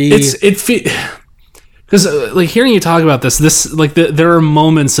very because like hearing you talk about this like there are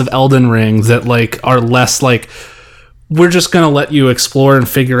moments of Elden Ring that like are less like, we're just going to let you explore and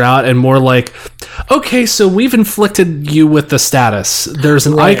figure out, and more like, okay, so we've inflicted you with the status. There's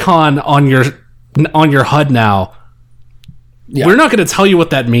an icon on your HUD now. Yeah. We're not going to tell you what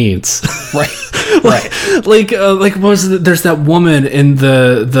that means. Right. Like what was it? There's that woman in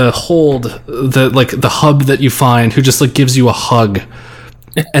the hold, the hub that you find, who just like gives you a hug,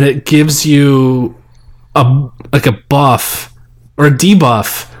 and it gives you a buff or a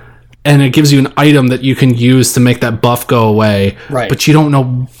debuff. And it gives you an item that you can use to make that buff go away. Right. But you don't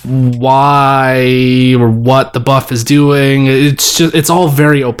know why or what the buff is doing. It's all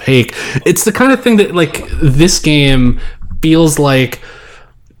very opaque. It's the kind of thing that, like, this game feels like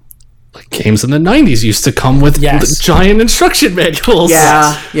games in the 90s used to come with giant instruction manuals.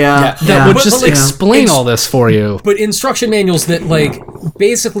 Yeah. That would just explain all this for you. But instruction manuals that, like,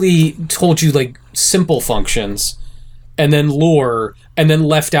 basically told you, like, simple functions, and then lore, and then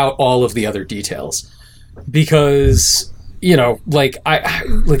left out all of the other details, because like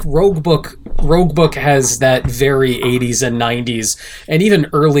Roguebook has that very 80s and 90s and even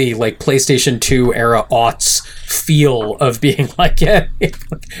early like PlayStation 2 era aughts feel of being like,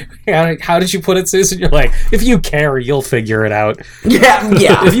 how did you put it, Susan? You're like, if you care, you'll figure it out.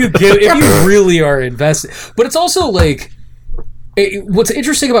 If you really are invested. But it's also like, what's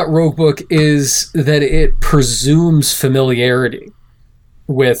interesting about Roguebook is that it presumes familiarity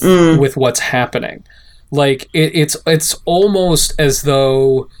with what's happening. Like, it's almost as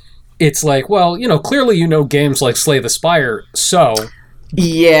though it's like, well, clearly games like Slay the Spire, so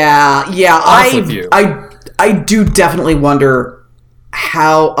I do definitely wonder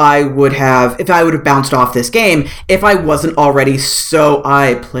how I would have, if I would have bounced off this game if I wasn't already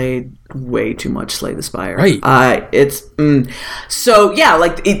I played way too much Slay the Spire. Right. So yeah,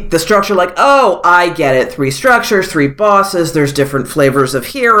 like the structure, like, oh, I get it. 3 structures, 3 bosses. There's different flavors of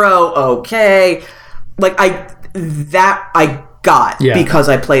hero. Okay. Like I got because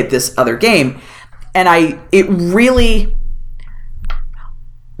I played this other game, and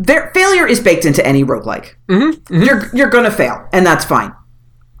failure is baked into any roguelike. You're gonna fail, and that's fine.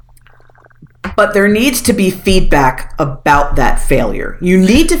 But there needs to be feedback about that failure. You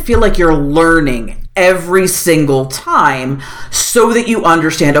need to feel like you're learning every single time, so that you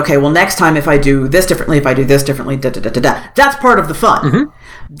understand, okay, well, next time if I do this differently, that's part of the fun.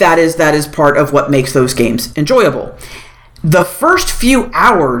 That is part of what makes those games enjoyable. The first few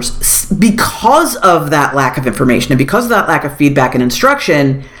hours, because of that lack of information and because of that lack of feedback and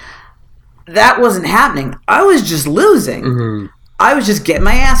instruction, that wasn't happening. I was just losing. I was just getting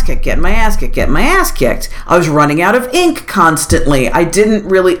my ass kicked. I was running out of ink constantly. I didn't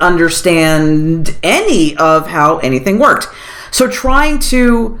really understand any of how anything worked. So trying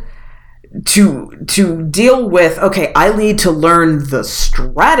to deal with, okay, I need to learn the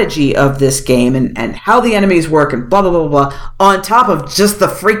strategy of this game and how the enemies work and blah, blah, blah, blah, on top of just the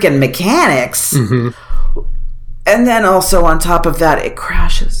freaking mechanics. Mm-hmm. And then also on top of that, it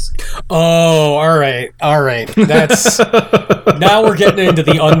crashes. Oh, all right. That's now we're getting into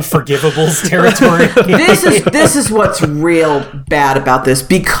the unforgivables territory. This is what's real bad about this,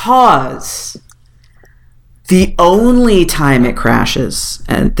 because the only time it crashes,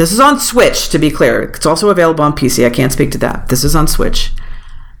 and this is on Switch, to be clear, it's also available on PC. I can't speak to that. This is on Switch.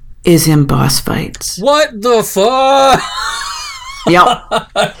 Is in boss fights. What the fuck? Yep.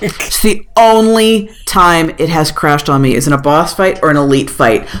 It's the only time it has crashed on me is in a boss fight or an elite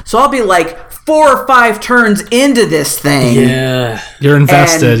fight. So I'll be like 4 or 5 turns into this thing. Yeah. You're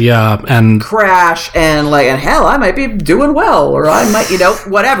invested, and crash and hell, I might be doing well, or I might,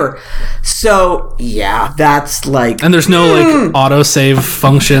 whatever. So yeah, that's like. And there's no autosave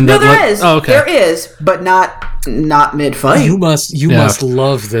function. No, there is. Oh, okay. There is, but not mid-fight. You must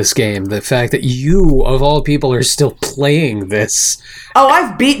love this game. The fact that you, of all people, are still playing this. Oh,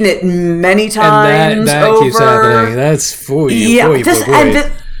 I've beaten it many times. And that keeps happening. That's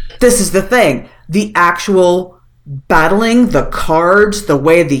this is the thing. The actual battling, the cards, the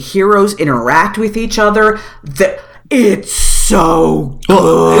way the heroes interact with each other, it's so good.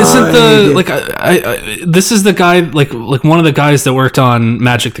 Well, isn't this is the guy like one of the guys that worked on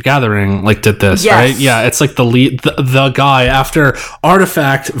Magic the Gathering did this, yes. Right? Yeah, it's like the lead the guy after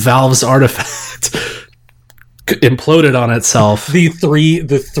Valve's Artifact imploded on itself. The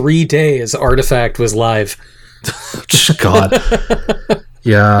 3 days Artifact was live. God.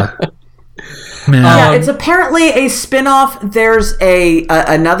 Yeah. Man. Yeah, it's apparently a spin-off. There's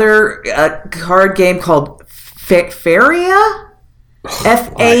another card game called Faeria?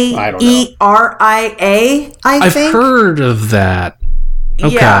 Faeria, I think. I've heard of that.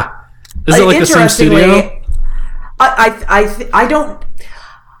 Okay. Yeah. Is it like the same studio?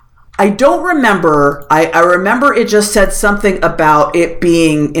 I don't remember. I remember it just said something about it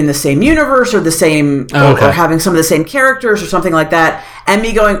being in the same universe or the same, or having some of the same characters or something like that. And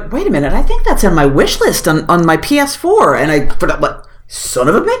me going, wait a minute, I think that's on my wish list on my PS4. And I put up, son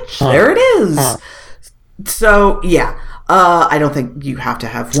of a bitch, there it is. So, yeah. I don't think you have to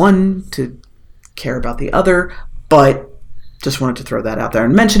have one to care about the other, but just wanted to throw that out there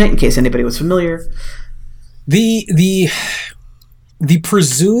and mention it in case anybody was familiar. The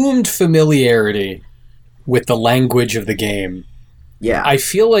presumed familiarity with the language of the game, I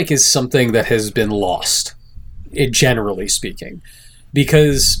feel like is something that has been lost, generally speaking,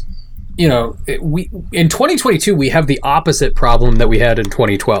 because we in 2022 we have the opposite problem that we had in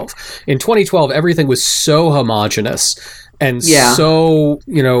 2012. In 2012, everything was so homogenous and so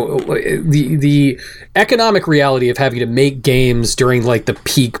the economic reality of having to make games during the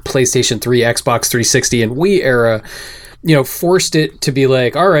peak PlayStation 3, Xbox 360, and Wii era, forced it to be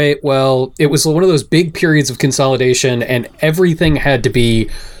all right, well, it was one of those big periods of consolidation, and everything had to be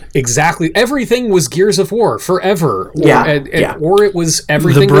everything was Gears of War forever. Or it was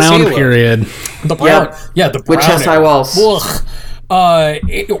everything the brown was Halo. Period. The brown, the brown with Chess-I Walls. Or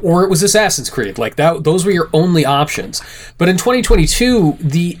it was Assassin's Creed. Those were your only options. But in 2022,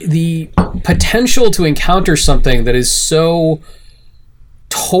 the potential to encounter something that is so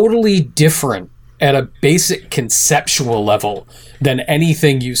totally different at a basic conceptual level than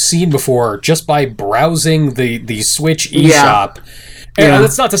anything you've seen before just by browsing the Switch eShop. And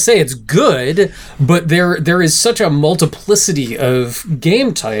that's not to say it's good, but there is such a multiplicity of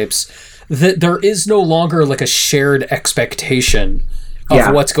game types that there is no longer a shared expectation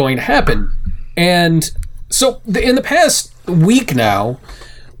of what's going to happen. And so in the past week now,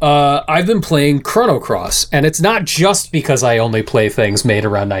 I've been playing Chrono Cross, and it's not just because I only play things made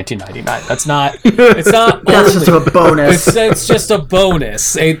around 1999. That's not. It's not. That's just a bonus. It's just a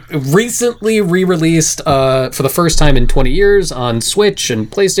bonus. It recently re-released for the first time in 20 years on Switch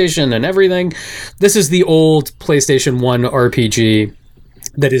and PlayStation and everything. This is the old PlayStation 1 RPG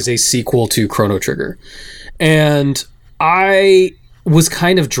that is a sequel to Chrono Trigger, and I was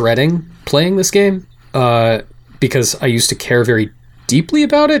kind of dreading playing this game because I used to care very deeply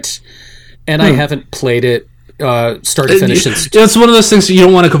about it, and I haven't played it start to finish since. It's one of those things that you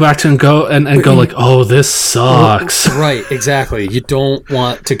don't want to go back to and go oh, this sucks. Right, exactly. You don't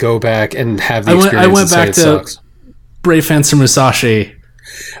want to go back and have the experience. I went back it to sucks. Brave Fencer Musashi.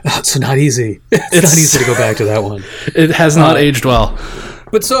 It's not easy. It's not easy to go back to that one. It has not aged well.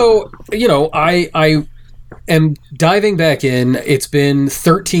 But so, I am diving back in. It's been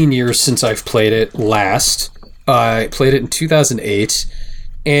 13 years since I've played it last. I played it in 2008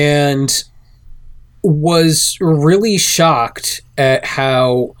 and was really shocked at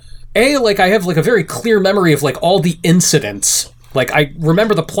how, I have like a very clear memory of like all the incidents. Like I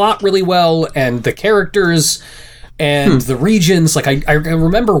remember the plot really well and the characters and the regions. Like I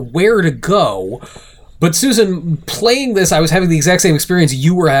remember where to go. But Susan, playing this, I was having the exact same experience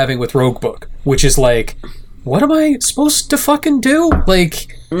you were having with Roguebook, which is like, what am I supposed to fucking do?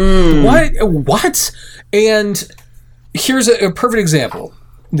 Like, what? And here's a perfect example.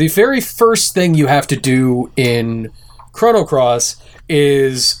 The very first thing you have to do in Chrono Cross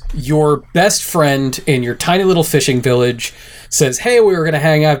is your best friend in your tiny little fishing village says, hey, we were going to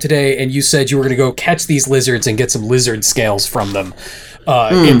hang out today, and you said you were going to go catch these lizards and get some lizard scales from them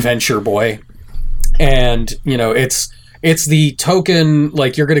in Venture Boy. And, it's the token,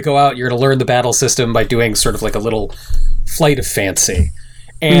 like, you're going to go out, you're going to learn the battle system by doing sort of like a little flight of fancy.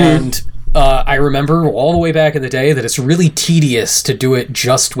 And I remember all the way back in the day that it's really tedious to do it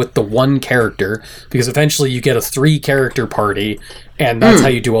just with the one character, because eventually you get a 3-character party, and that's how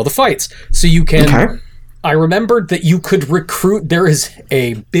you do all the fights. So you can... Okay. I remembered that you could recruit... There is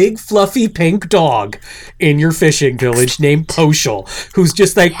a big, fluffy pink dog in your fishing village named Poshel, who's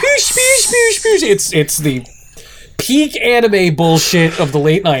just like, poosh, poosh, poosh, poosh. It's the peak anime bullshit of the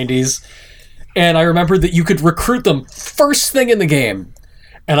late 90s. And I remembered that you could recruit them first thing in the game.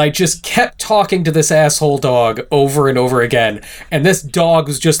 And I just kept talking to this asshole dog over and over again. And this dog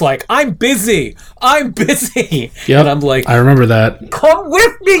was just like, I'm busy. Yep, and I'm like... I remember that. Come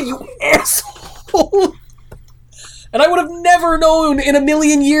with me, you asshole. And I would have never known in a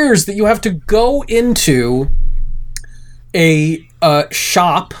million years that you have to go into a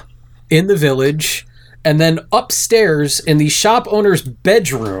shop in the village, and then upstairs in the shop owner's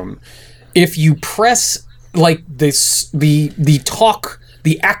bedroom, if you press like the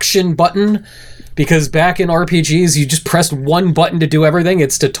action button, because back in RPGs you just pressed one button to do everything.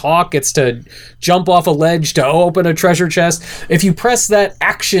 It's to talk, it's to jump off a ledge, to open a treasure chest. If you press that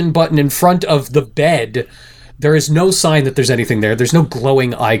action button in front of the bed, there is no sign that there's anything there. There's no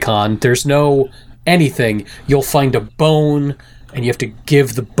glowing icon. There's no anything. You'll find a bone, and you have to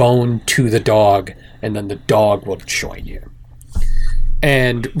give the bone to the dog, and then the dog will join you.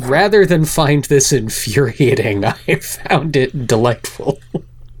 And rather than find this infuriating, I found it delightful.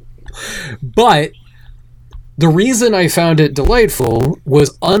 But the reason I found it delightful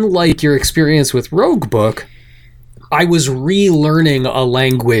was, unlike your experience with Roguebook, I was relearning a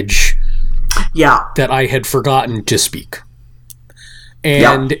language that I had forgotten to speak.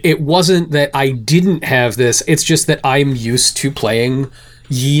 And it wasn't that I didn't have this, it's just that I'm used to playing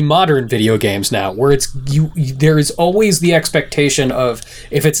ye modern video games now, where there is always the expectation of,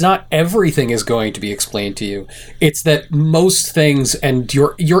 if it's not everything is going to be explained to you, it's that most things and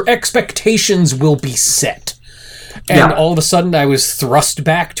your expectations will be set. And all of a sudden I was thrust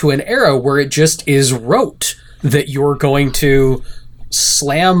back to an era where it just is rote that you're going to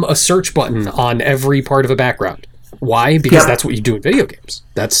slam a search button on every part of a background. Why? Because that's what you do in video games.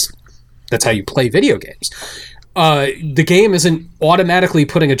 That's how you play video games. The game isn't automatically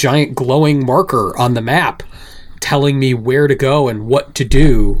putting a giant glowing marker on the map telling me where to go and what to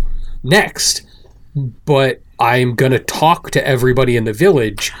do next, but I'm gonna talk to everybody in the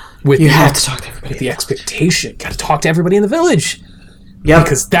village with the expectation. Gotta talk to everybody in the village. Yeah,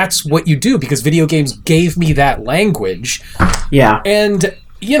 because that's what you do, because video games gave me that language. Yeah. And,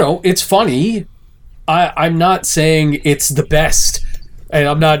 it's funny. I'm not saying it's the best, and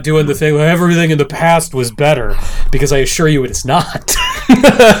I'm not doing the thing where everything in the past was better, because I assure you it is not.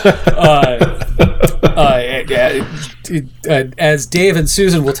 As Dave and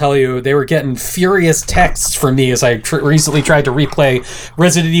Susan will tell you, they were getting furious texts from me as I recently tried to replay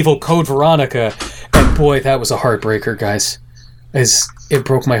Resident Evil Code Veronica, and boy, that was a heartbreaker, guys. It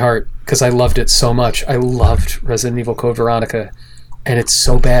broke my heart, because I loved it so much. I loved Resident Evil Code Veronica, and it's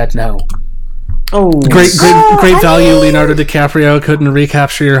so bad now. Oh, great value. Leonardo DiCaprio couldn't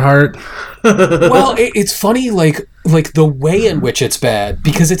recapture your heart. Well, it's funny, like the way in which it's bad,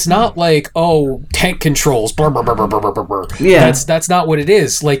 because it's not like, tank controls, blah, blah, blah, blah, blah, blah, blah. Yeah, that's not what it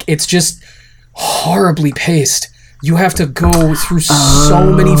is. Like, it's just horribly paced. You have to go through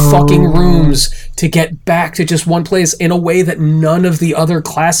so many fucking rooms to get back to just one place in a way that none of the other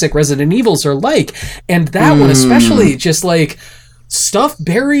classic Resident Evils are like. And that one especially, just like stuff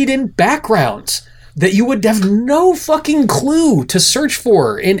buried in backgrounds that you would have no fucking clue to search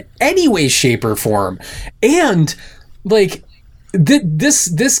for in any way, shape, or form. And like,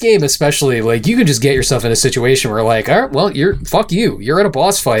 this game especially, like, you can just get yourself in a situation where, like, all right, well, you're at a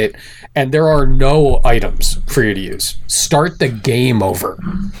boss fight and there are no items for you to use. Start the game over.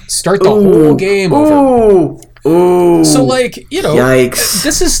 Start the whole game over. Ooh. So, like, you know, yikes.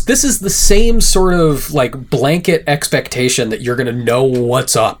 This is the same sort of, like, blanket expectation that you're going to know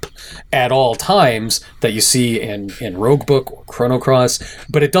what's up at all times that you see in Roguebook or Chrono Cross,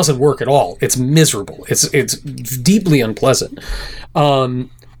 but it doesn't work at all. It's miserable. It's deeply unpleasant. In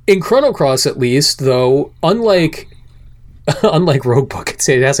Chrono Cross, at least, though, unlike Roguebook,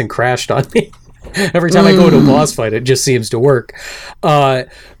 it hasn't crashed on me. Every time I go to a boss fight, it just seems to work. But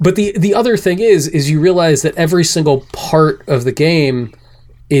the other thing is you realize that every single part of the game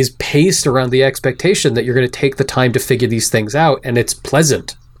is paced around the expectation that you're going to take the time to figure these things out, and it's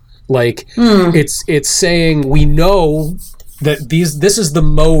pleasant. Like, it's saying, we know that this is the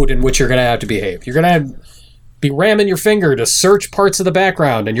mode in which you're going to have to behave. You're going to be ramming your finger to search parts of the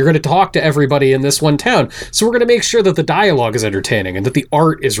background, and you're going to talk to everybody in this one town. So we're going to make sure that the dialogue is entertaining and that the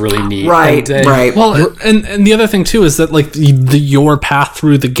art is really neat. Right. Well, and the other thing too is that, like, your path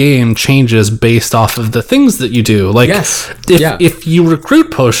through the game changes based off of the things that you do. Like, if you recruit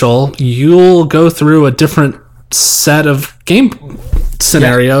Poshul, you'll go through a different set of game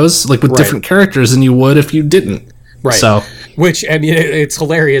scenarios, like with different characters than you would if you didn't. Right. So, which, I mean, it's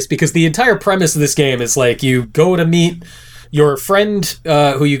hilarious because the entire premise of this game is, like, you go to meet your friend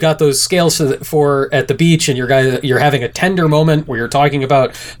who you got those scales for at the beach, and you're having a tender moment where you're talking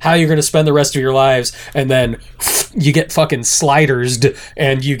about how you're going to spend the rest of your lives, and then you get fucking slidersed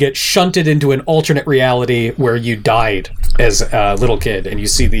and you get shunted into an alternate reality where you died as a little kid, and you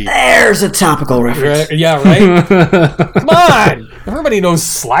see There's a topical reference. Yeah, right? Come on! Everybody knows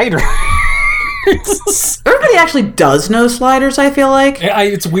Sliders. Everybody actually does know Sliders, I feel like.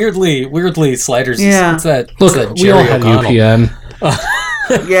 It's weirdly Sliders. Yeah. It's that look, we all had UPN.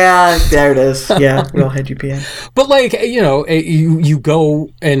 Yeah, there it is. Yeah, we all had UPN. But, like, you know, you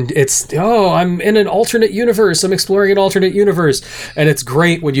go and it's, I'm in an alternate universe. I'm exploring an alternate universe. And it's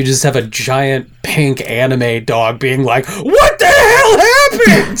great when you just have a giant pink anime dog being like, what the hell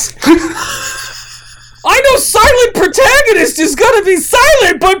happened? I know silent protagonist is gonna be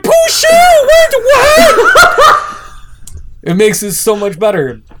silent, but Pushu, what? It makes it so much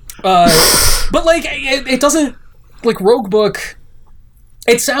better. But, like, it doesn't, like, Roguebook.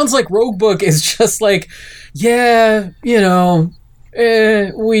 It sounds like Roguebook is just like, yeah, you know,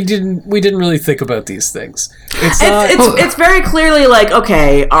 we didn't really think about these things. It's very clearly like,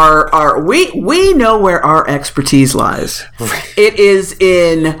 okay, we know where our expertise lies. It is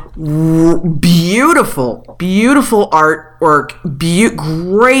in beautiful artwork,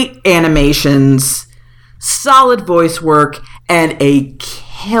 great animations, solid voice work, and a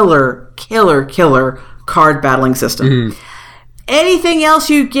killer card battling system. Anything else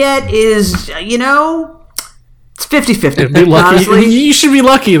you get is, you know, it's 50-50. Honestly. You should be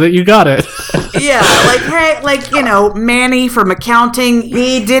lucky that you got it. Yeah, like, hey, like, you know, Manny from accounting,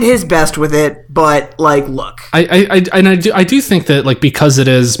 he did his best with it, but, like, look. I do think that, like, because it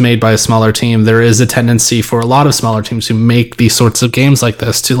is made by a smaller team, there is a tendency for a lot of smaller teams who make these sorts of games like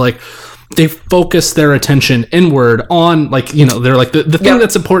this to, like, they focus their attention inward on, like, you know, they're like, the thing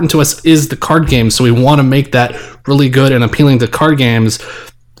that's important to us is the card game, so we want to make that really good and appealing to card games,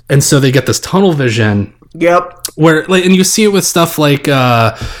 and so they get this tunnel vision. Yep. Where, like, and you see it with stuff like,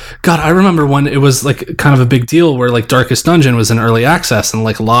 God, I remember when it was, like, kind of a big deal where, like, Darkest Dungeon was in early access, and,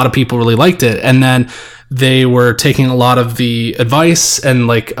 like, a lot of people really liked it, and then they were taking a lot of the advice and,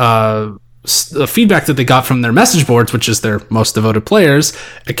 like, the feedback that they got from their message boards, which is their most devoted players,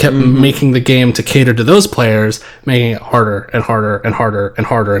 it kept making the game to cater to those players, making it harder and harder and harder and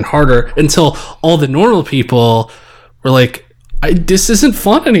harder and harder until all the normal people were like, this isn't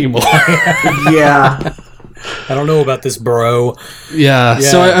fun anymore. Yeah. I don't know about this, bro. Yeah.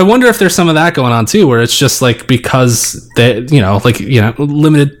 So I wonder if there's some of that going on too, where it's just like, because they, you know, like, you know,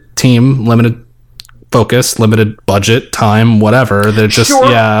 limited team, limited focus, limited budget, time, whatever. They're just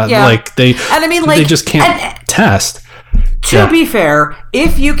like they, and I mean, like, they just can't test. To be fair,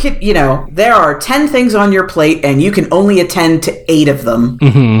 if you could, you know, there are 10 things on your plate and you can only attend to 8 of them,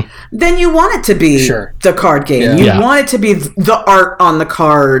 then you want it to be the card game. You want it to be the art on the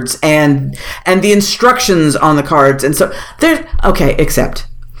cards and the instructions on the cards. And so there's, except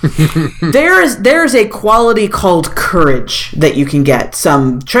there's a quality called courage that you can get.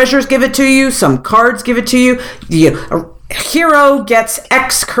 Some treasures give it to you, some cards give it to you. Hero gets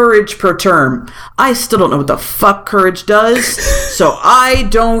X courage per term. I still don't know what the fuck courage does, so I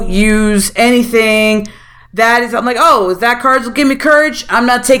don't use anything that is, I'm like, oh, if that card will give me courage, I'm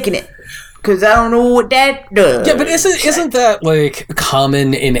not taking it. because I don't know what that does. Yeah, but isn't that like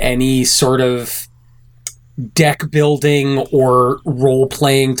common in any sort of deck building or role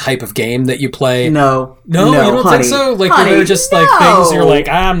playing type of game that you play? No, you don't honey. think so? Like Honey, when they're just like things you're like,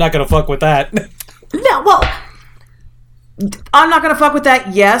 I'm not gonna fuck with that. No, well, I'm not gonna fuck with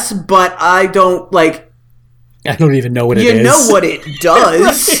that. Yes, but I don't like. I don't even know what it is. You know what it does.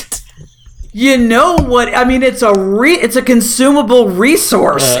 Right. You know what? I mean, it's a consumable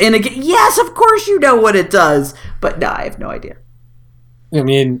resource in a game. Yes, of course you know what it does, but no, I have no idea. I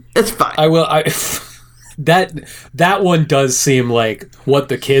mean, It's fine. That one does seem like what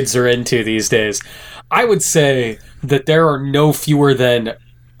the kids are into these days. I would say that there are no fewer than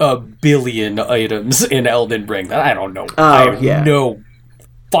 1 billion items in Elden Ring that I don't know. I have no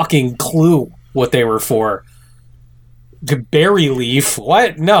fucking clue what they were for. Berry leaf?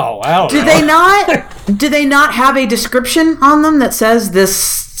 What? No, I don't know. Do they not have a description on them that says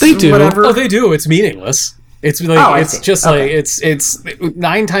this? They do. Whatever? Oh, they do. It's meaningless. It's like it's just like it's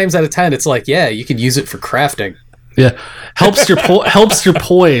 9 times out of 10. It's like, yeah, you can use it for crafting. Yeah, helps your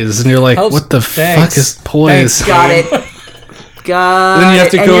poise, and you're like, what the fuck is poise? Got it. Then you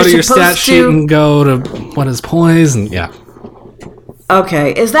have to go to your stat sheet and go to what is poise, and yeah.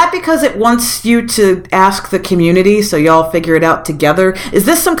 Okay, is that because it wants you to ask the community so y'all figure it out together? Is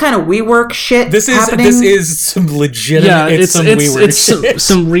this some kind of WeWork shit happening? This is some legitimate. Yeah, it's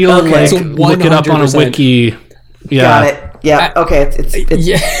some real like look it up on a wiki. Yeah. Got it. Yeah. Okay. It's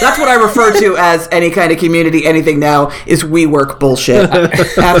yeah. That's what I refer to as any kind of community. Anything now is WeWork bullshit.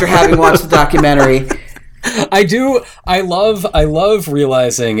 After having watched the documentary. I love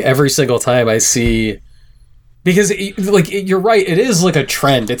realizing every single time I see. Because, like, you're right, it is like a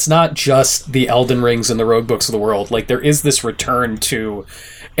trend. It's not just the Elden Rings and the rogue books of the world. Like, there is this return to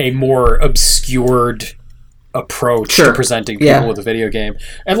a more obscured approach to presenting people with a video game.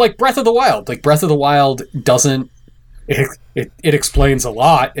 And, like, Breath of the Wild. Like, Breath of the Wild doesn't... It explains a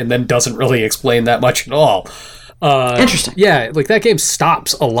lot and then doesn't really explain that much at all. Interesting. Yeah, like, that game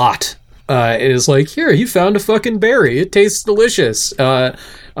stops a lot. It is like, here, you found a fucking berry. It tastes delicious.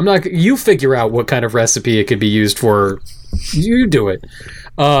 You figure out what kind of recipe it could be used for. You do it.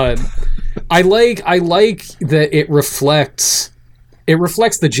 I like that it reflects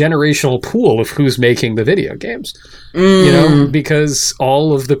the generational pool of who's making the video games. You know, because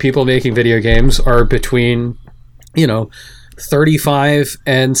all of the people making video games are between, 35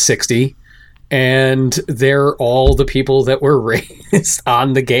 and 60. And they're all the people that were raised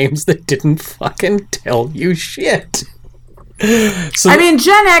on the games that didn't fucking tell you shit. So I mean,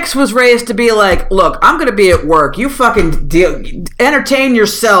 Gen X was raised to be like, look, I'm going to be at work. You fucking entertain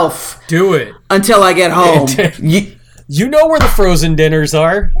yourself. Do it. Until I get home. You know where the frozen dinners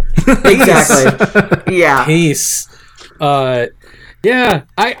are. Exactly. Yeah. Peace. Yeah,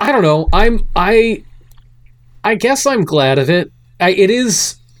 I don't know. I guess I'm glad of it. It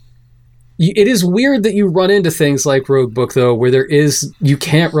is weird that you run into things like Rogue Book, though, where you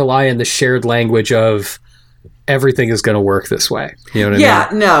can't rely on the shared language of everything is going to work this way. You know what I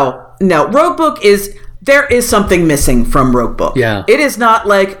mean? Yeah, no. Rogue Book there is something missing from Rogue Book. Yeah. It is not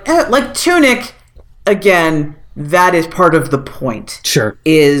like Tunic, again, that is part of the point. Sure.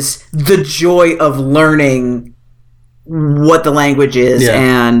 Is the joy of learning what the language is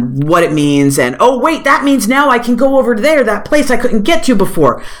and what it means, and oh wait, that means now I can go over there, that place I couldn't get to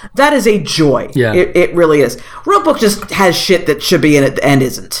before. That is a joy. Yeah. It really is. Rogue Book just has shit that should be in it and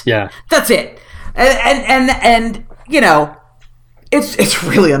isn't. Yeah. That's it. And it's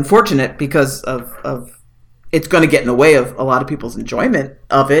really unfortunate because of it's going to get in the way of a lot of people's enjoyment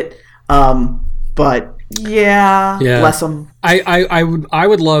of it. But yeah, bless them. I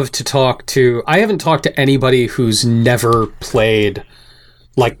would love to talk to. I haven't talked to anybody who's never played,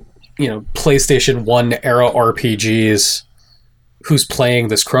 like, PlayStation 1 era RPGs, who's playing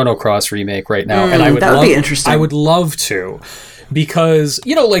this Chrono Cross remake right now, and I would that would be interesting. I would love to, because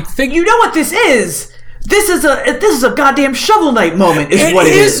you know what this is. This is a goddamn Shovel Knight moment. It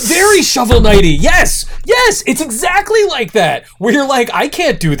is very Shovel Knighty. Yes, it's exactly like that. Where you're like, I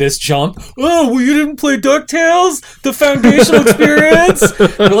can't do this jump. Oh, well, you didn't play DuckTales, the foundational experience.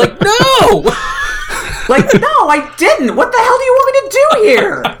 You're like, no. Like, no, I didn't. What the hell do you want me to do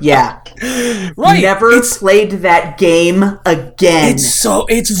here? Yeah, right. Never played that game again.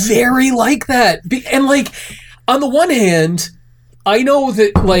 It's very like that. And like, on the one hand, I know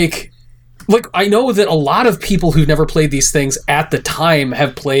that I know that a lot of people who've never played these things at the time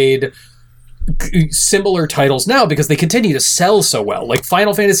have played similar titles now because they continue to sell so well. Like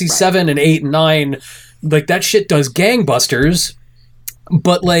Final Fantasy 7 and 8 and 9, like that shit does gangbusters.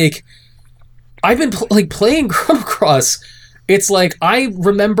 But like, I've been playing Chrono Cross it's like I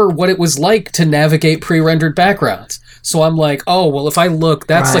remember what it was like to navigate pre-rendered backgrounds. So I'm like, oh, well, if I look,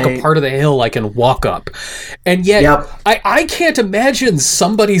 that's like a part of the hill I can walk up. And yet, I can't imagine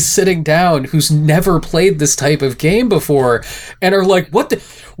somebody sitting down who's never played this type of game before and are like, what the...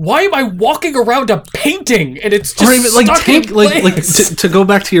 Why am I walking around a painting and it's just even, like, stuck tank, in place? to go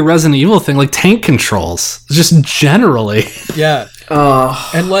back to your Resident Evil thing, like tank controls, just generally. Yeah.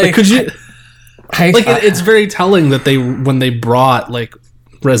 And like could you... it's very telling that when they brought like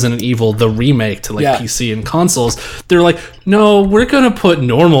Resident Evil the remake to like PC and consoles, they're like, no, we're gonna put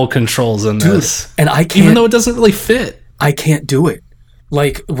normal controls in this, and I can't, even though it doesn't really fit. I can't do it.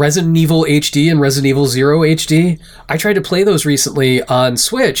 Like Resident Evil HD and Resident Evil 0 HD, I tried to play those recently on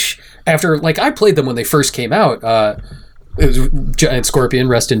Switch after, like, I played them when they first came out. It was Giant Scorpion,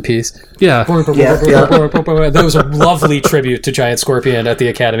 rest in peace. Yeah. That was a lovely tribute to Giant Scorpion at the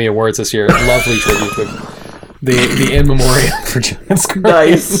Academy Awards this year. Lovely tribute with the in memoriam for Giant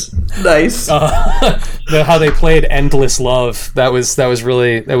Scorpion. Nice. How they played Endless Love. That was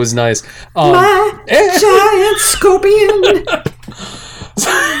nice. My Giant Scorpion.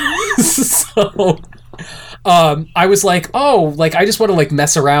 So I was like, oh, like I just want to like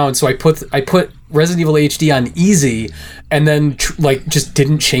mess around, so I put Resident Evil HD on easy, and then just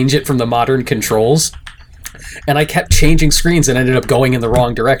didn't change it from the modern controls, and I kept changing screens and ended up going in the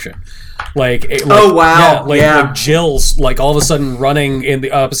wrong direction. Like Jill's like all of a sudden running in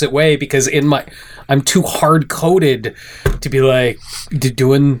the opposite way because I'm too hard coded to be like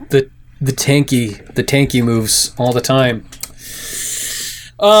doing the tanky moves all the time.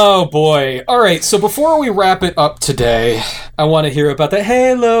 Oh boy. All right, so before we wrap it up today, I want to hear about the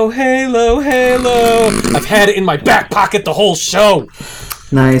Halo. I've had it in my back pocket the whole show.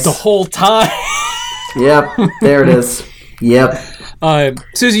 Nice. The whole time. Yep, there it is. Yep.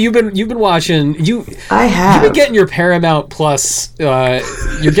 Susie, you've been watching. I have. You've been getting your Paramount Plus. You're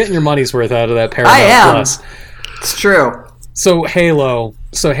getting your money's worth out of that Paramount Plus. It's true. So Halo.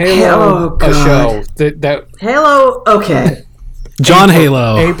 A show that Halo. Okay. John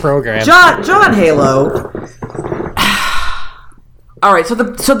Halo. A program. John Halo. All right. So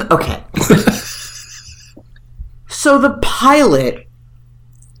okay. So the pilot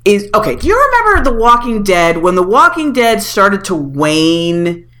is okay. Do you remember The Walking Dead when The Walking Dead started to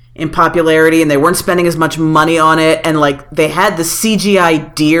wane in popularity and they weren't spending as much money on it, and like they had the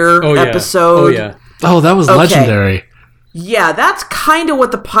CGI deer episode? Oh yeah. Oh, that was legendary. Yeah, that's kind of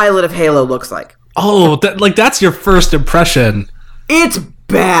what the pilot of Halo looks like. Oh, that's your first impression. It's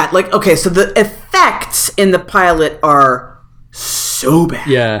bad. Like, okay, so the effects in the pilot are so bad.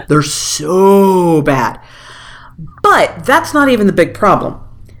 Yeah. They're so bad. But that's not even the big problem.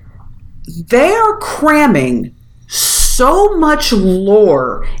 They are cramming so much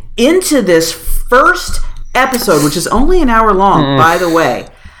lore into this first episode, which is only an hour long, by the way,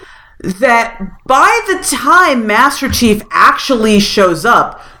 that by the time Master Chief actually shows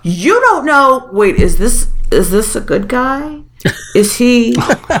up, you don't know, wait, is this a good guy? Is he?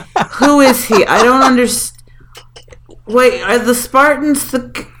 Who is he? I don't understand. Wait, are the Spartans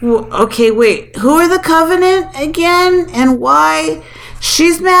okay, wait. Who are the Covenant again? And why?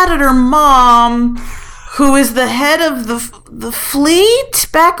 She's mad at her mom, who is the head of the fleet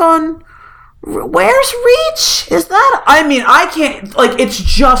back on... Where's Reach? Is that... I mean, I can't... Like, it's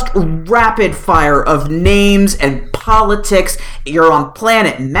just rapid fire of names and politics. You're on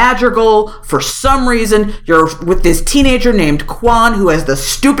planet Madrigal. For some reason, you're with this teenager named Quan, who has the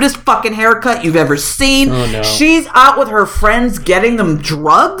stupidest fucking haircut you've ever seen. Oh, no. She's out with her friends getting them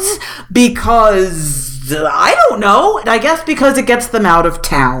drugs because... I don't know. I guess because it gets them out of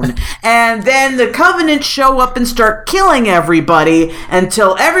town. And then the Covenant show up and start killing everybody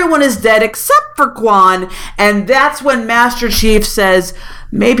until everyone is dead except for Quan. And that's when Master Chief says,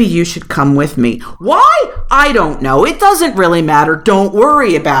 maybe you should come with me. Why? I don't know. It doesn't really matter. Don't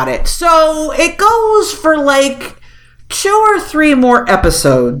worry about it. So it goes for like 2 or 3 more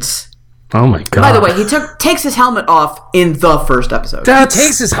episodes. Oh my god. By the way, he takes his helmet off in the first episode. He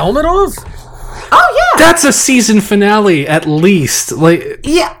takes his helmet off? Oh, yeah. That's a season finale, at least. Like,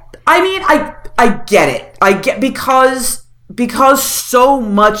 yeah, I mean, I get it. I get because so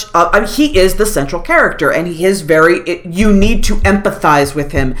much of he is the central character, and he is you need to empathize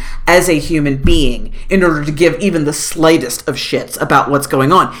with him as a human being in order to give even the slightest of shits about what's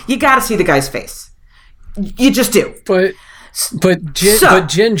going on. You got to see the guy's face. You just do. But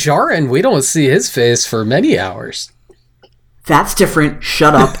Jin Djarin, we don't see his face for many hours. That's different.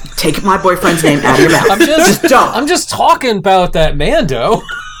 Shut up. Take my boyfriend's name out of your mouth. Just don't. I'm just talking about that Mando.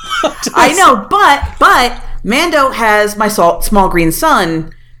 I know, but Mando has my small green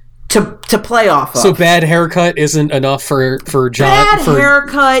son to play off of. So bad haircut isn't enough for John. Bad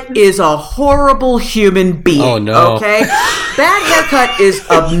haircut is a horrible human being. Oh, no. Okay, bad haircut is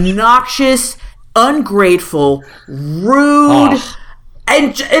obnoxious, ungrateful, rude,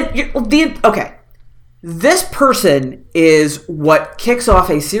 okay. This person is what kicks off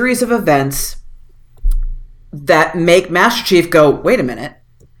a series of events that make Master Chief go, wait a minute,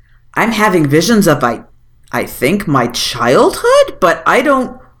 I'm having visions of, I think, my childhood, but I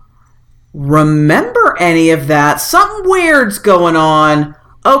don't remember any of that. Something weird's going on.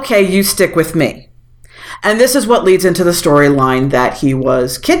 Okay, you stick with me. And this is what leads into the storyline that he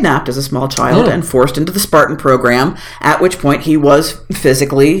was kidnapped as a small child and forced into the Spartan program, at which point he was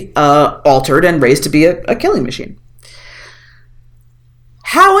physically altered and raised to be a killing machine.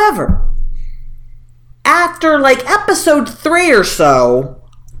 However, after like episode 3 or so,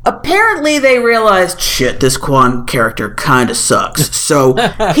 apparently they realized, shit, this Quan character kind of sucks. So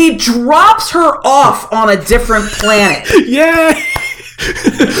he drops her off on a different planet. Yeah!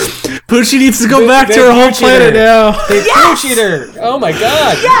 Poochie needs to go back to her home planet now. They Poochied her. Oh my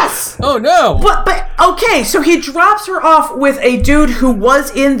god. Yes! Oh no. But okay, so he drops her off with a dude who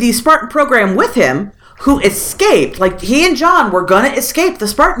was in the Spartan program with him, who escaped. Like, he and John were gonna escape the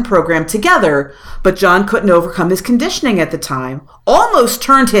Spartan program together, but John couldn't overcome his conditioning at the time, almost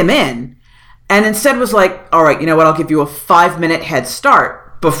turned him in, and instead was like, all right, you know what, I'll give you a 5-minute head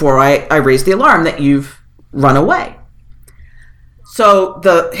start before I raise the alarm that you've run away. So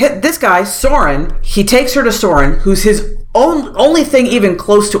this guy, Soren, he takes her to Soren, who's his only thing even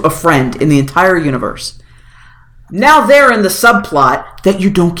close to a friend in the entire universe. Now they're in the subplot that you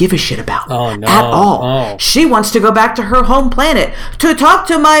don't give a shit about at all. Oh. She wants to go back to her home planet to talk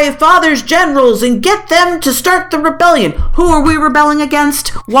to my father's generals and get them to start the rebellion. Who are we rebelling against?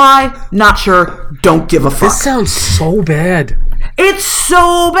 Why? Not sure. Don't give a fuck. This sounds so bad. It's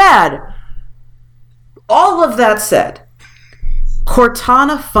so bad. All of that said,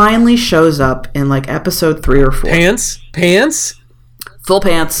 Cortana finally shows up in like episode 3 or 4. Pants? Full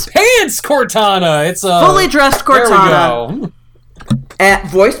pants. Pants, Cortana! It's a... Fully dressed Cortana. There we go.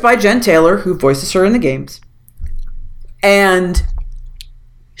 Voiced by Jen Taylor, who voices her in the games. And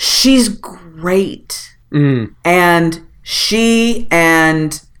she's great. And she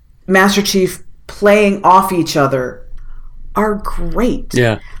and Master Chief playing off each other are great.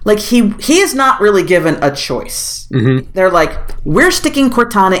 Yeah. Like, he is not really given a choice. They're like, we're sticking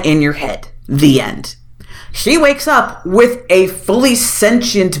Cortana in your head. The end. He wakes up with a fully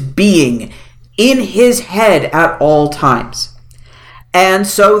sentient being in his head at all times. And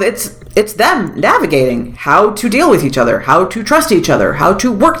so it's them navigating how to deal with each other, how to trust each other, how to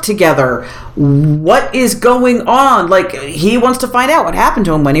work together, what is going on. Like, he wants to find out what happened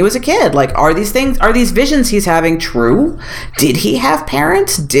to him when he was a kid. Like, are these visions he's having true? Did he have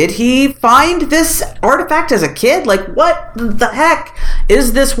parents? Did he find this artifact as a kid? Like, what the heck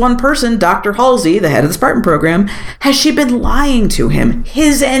is this one person, Dr. Halsey, the head of the Spartan program? Has she been lying to him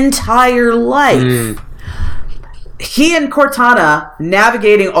his entire life? He and Cortana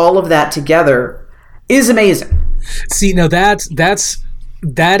navigating all of that together is amazing. See, now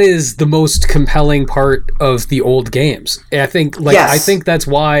that is the most compelling part of the old games. I think that's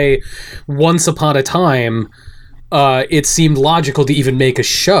why Once Upon a Time it seemed logical to even make a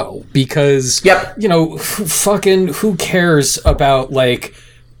show, because you know, who cares about, like,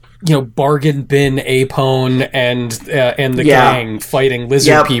 you know, Bargain Bin Apone and the gang fighting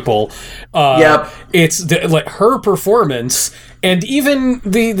lizard people. It's like her performance, and even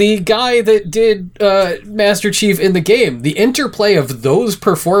the guy that did Master Chief in the game. The interplay of those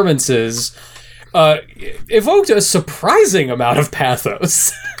performances evoked a surprising amount of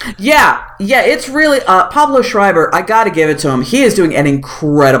pathos. Yeah, it's really Pablo Schreiber. I got to give it to him. He is doing an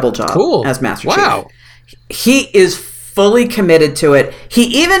incredible job as Master Chief. Wow, he is fully committed to it. He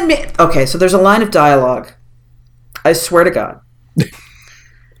even okay, so there's a line of dialogue. I swear to God.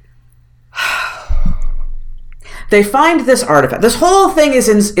 They find this artifact. This whole thing is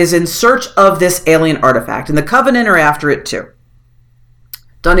in search of this alien artifact, and the Covenant are after it too.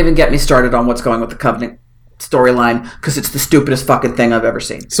 Don't even get me started on what's going with the Covenant storyline, because it's the stupidest fucking thing I've ever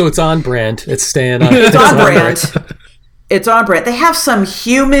seen. So it's on brand. It's staying on. It's on brand. It's on brand. They have some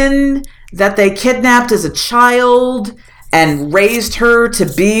human that they kidnapped as a child and raised her to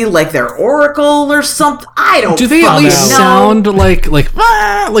be like their oracle or something. I don't. Do they always sound like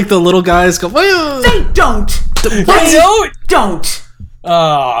the little guys go? They don't. They don't.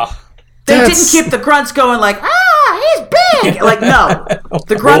 They didn't keep the grunts going like, he's big. Like, no,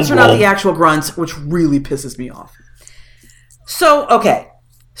 the grunts are not the actual grunts, which really pisses me off. So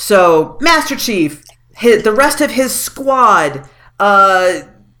so Master Chief, the rest of his squad,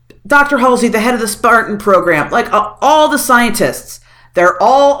 Dr. Halsey, the head of the Spartan program, like all the scientists, they're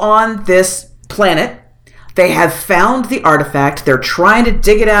all on this planet. They have found the artifact. They're trying to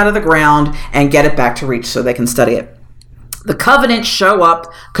dig it out of the ground and get it back to Reach so they can study it. The Covenant show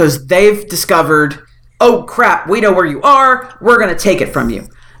up because they've discovered, oh crap, we know where you are. We're going to take it from you.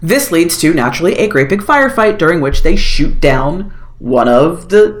 This leads to, naturally, a great big firefight during which they shoot down one of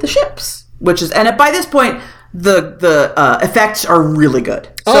the ships. And by this point, the effects are really good.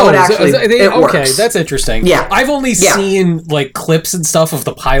 So it actually it works. Okay, that's interesting. Yeah. I've only seen like clips and stuff of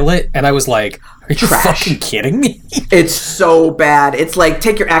the pilot, and I was like, are you fucking kidding me? It's so bad. It's like,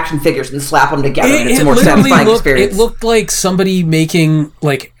 take your action figures and slap them together, and it's a more satisfying experience. It looked like somebody making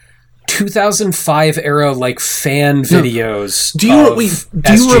like 2005 era like fan videos. Do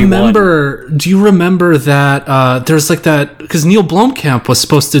you remember that there's like that, because Neil Blomkamp was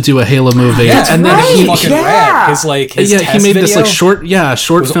supposed to do a Halo movie, and then he fucking rad. His he made this like short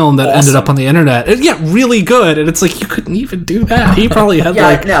film that ended up on the internet. Really good, and it's like, you couldn't even do that. He probably had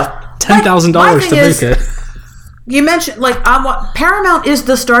 $10,000 to make it. You mentioned, like, Paramount is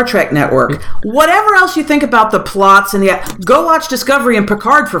the Star Trek network. Whatever else you think about the plots go watch Discovery and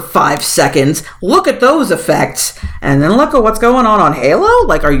Picard for 5 seconds, look at those effects, and then look at what's going on Halo?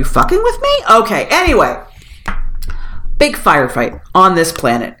 Like, are you fucking with me? Okay, anyway. Big firefight on this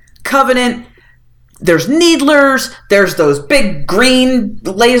planet. Covenant, there's Needlers, there's those big green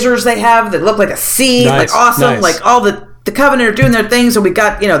lasers they have that look like a sea, like awesome, like all the Covenant are doing their things, and we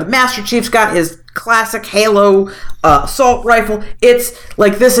got, the Master Chief's got his classic Halo assault rifle. It's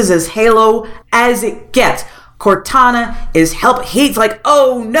like, this is as Halo as it gets. Cortana is he's like,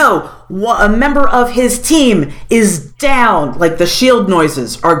 oh no, a member of his team is down. Like, the shield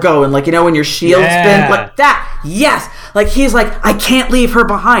noises are going, like, when your shield's been like that. Yes. Like, he's like, I can't leave her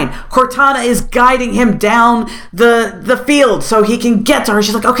behind. Cortana is guiding him down the field so he can get to her.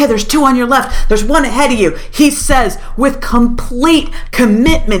 She's like, okay, there's 2 on your left. There's 1 ahead of you. He says, with complete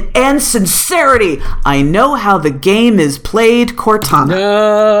commitment and sincerity, I know how the game is played,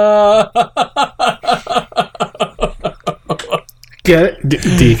 Cortana. Get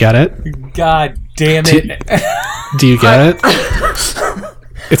it? Do you get it? God damn it. Do you get it?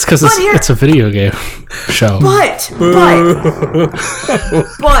 It's because it's a video game show. But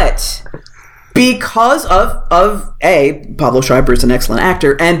because of A, Pablo Schreiber is an excellent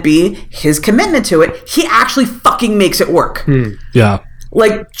actor, and B, his commitment to it, he actually fucking makes it work. Yeah.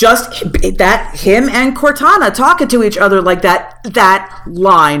 Like, just that, him and Cortana talking to each other like that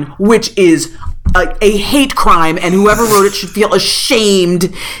line, which is a hate crime, and whoever wrote it should feel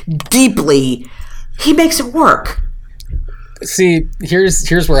ashamed deeply. He makes it work. See,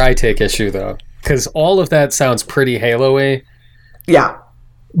 here's where I take issue, though, because all of that sounds pretty Halo-y. Yeah.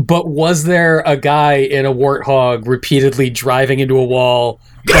 But was there a guy in a warthog repeatedly driving into a wall,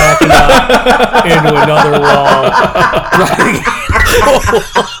 backing up into another wall, driving?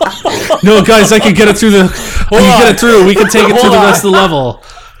 No, guys, I can get it through We can take it through the rest of the level.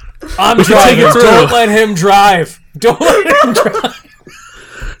 I'm driving. Don't let him drive. Don't let him drive.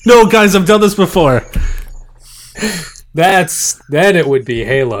 No, guys, I've done this before. Then it would be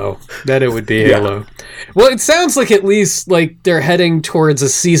Halo. Halo. Well, it sounds like at least like they're heading towards a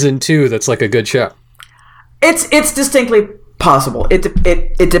season 2 that's like a good show. It's distinctly possible.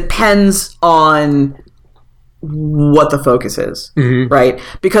 It depends on what the focus is, right?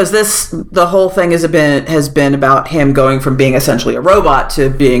 Because the whole thing has been about him going from being essentially a robot to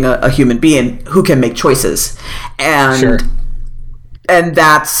being a human being who can make choices, and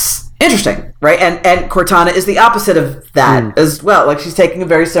that's interesting, right? And Cortana is the opposite of that as well. Like, she's taking a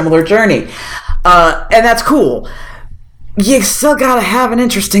very similar journey, and that's cool. You still gotta have an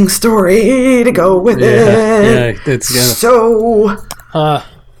interesting story to go with it. Yeah, it's gonna. So.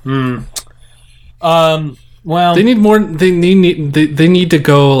 Well, they need more. They need to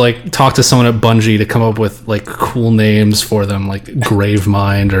go like talk to someone at Bungie to come up with like cool names for them, like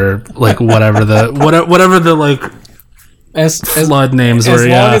Gravemind or like whatever the like as flood names as were.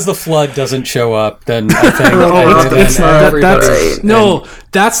 Long as the flood doesn't show up, then I think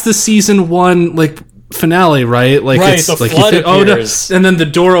that's the season 1 like finale, right? Like, right, it's the like flood appears. And then the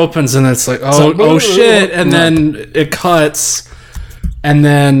door opens and it's like oh shit, and then it cuts, and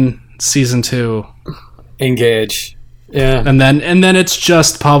then season 2. Engage. Yeah. And then it's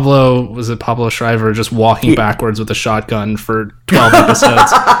just Pablo Schreiber just walking backwards with a shotgun for 12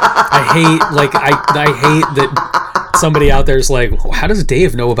 episodes. I hate that somebody out there's like, how does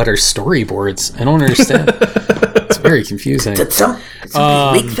Dave know about our storyboards? I don't understand. It's very confusing. Did somebody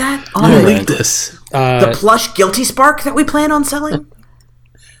leak that? Leak this. The plush Guilty Spark that we plan on selling?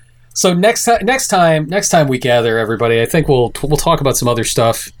 So next time we gather, everybody, I think we'll talk about some other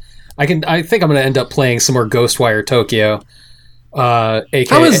stuff. I think I'm going to end up playing some more Ghostwire Tokyo. AKA,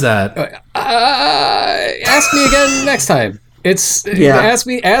 How is that? Ask me again next time.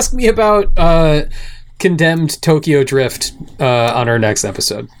 Ask me about Condemned Tokyo Drift on our next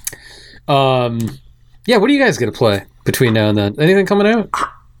episode. What are you guys gonna play between now and then? Anything coming out?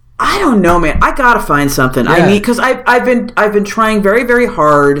 I don't know, man. I gotta find something. Yeah. I need, because I've been trying very, very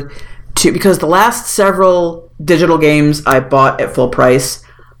hard to, because the last several digital games I bought at full price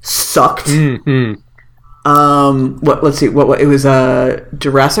sucked. Mm-hmm. Let's see. What it was,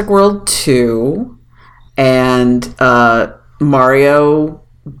 Jurassic World 2 and Mario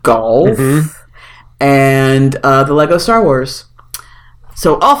Golf and the Lego Star Wars.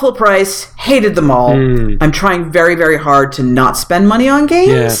 So all full price, hated them all. I'm trying very, very hard to not spend money on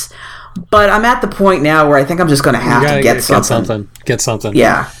games, but I'm at the point now where I think I'm just going to have to get something. Get something.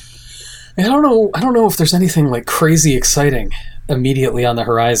 Yeah. I don't know if there's anything like crazy exciting immediately on the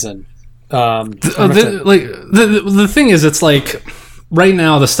horizon. The thing is, it's like right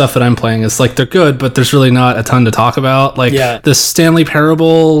now the stuff that I'm playing is like they're good, but there's really not a ton to talk about. Like the Stanley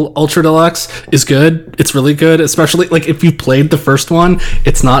Parable Ultra Deluxe is good. It's really good, especially like if you played the first one.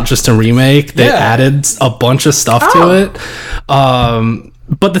 It's not just a remake. They added a bunch of stuff to it.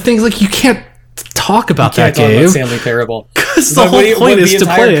 But the thing is, like, you can't talk about that game. Stanley Parable. Because the whole point is to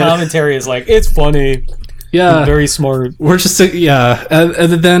play it. The entire commentary is like, it's funny. Yeah, very smart. We're just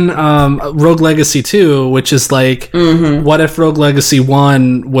and then Rogue Legacy 2, which is like, what if Rogue Legacy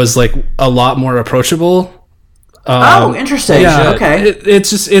 1 was like a lot more approachable? Interesting. Yeah, okay.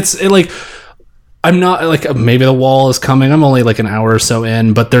 It's like, I'm not like, maybe the wall is coming. I'm only like an hour or so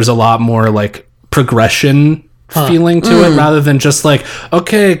in, but there's a lot more like progression feeling to it, rather than just like,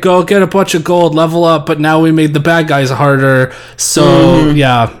 okay, go get a bunch of gold, level up, but now we made the bad guys harder. So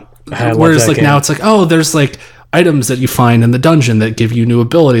whereas like game. Now it's like, oh, there's like items that you find in the dungeon that give you new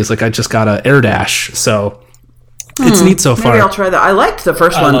abilities. Like I just got a air dash, so it's neat so far. Maybe I'll try that. I liked the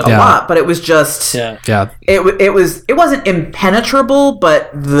first one a lot, but it was just it wasn't impenetrable,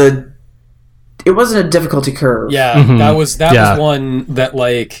 but it wasn't a difficulty curve. Yeah, that was one that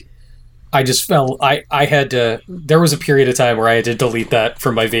like I just felt I had to. There was a period of time where I had to delete that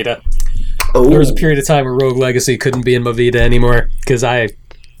from my Vita. There was a period of time where Rogue Legacy couldn't be in my Vita anymore because I.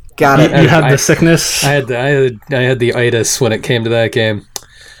 Got it. You had the sickness. I had the itis when it came to that game.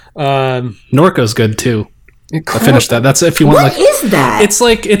 Norco's good too. I finished that. That's if you want. What is that? It's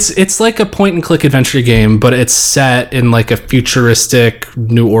like a point and click adventure game, but it's set in like a futuristic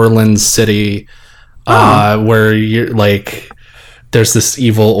New Orleans city, where you're like, there's this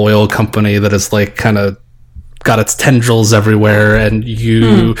evil oil company that is like kind of got its tendrils everywhere, and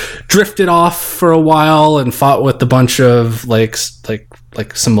you drifted off for a while and fought with a bunch of like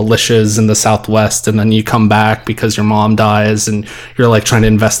some militias in the Southwest, and then you come back because your mom dies and you're like trying to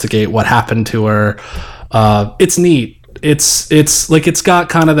investigate what happened to her. It's neat. It's like, it's got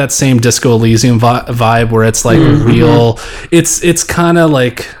kind of that same Disco Elysium vibe where it's like real. It's kind of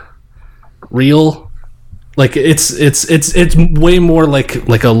like real. Like it's way more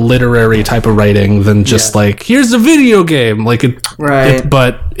like a literary type of writing than just like, here's a video game. Like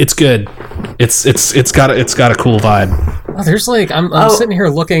but it's good. It's got a cool vibe. Oh, there's like I'm sitting here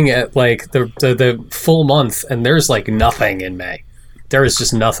looking at like the full month, and there's like nothing in May. There is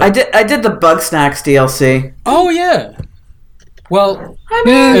just nothing. I did the Bug Snacks DLC. Oh yeah. Well, I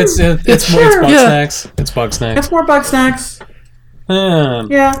mean, it's Bug Snacks. It's Bug Snacks. It's more Bug Snacks.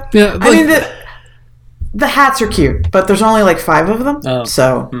 Yeah. I mean the hats are cute, but there's only like 5 of them.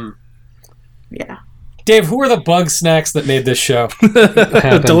 So yeah. Dave, who are the Bug Snacks that made this show?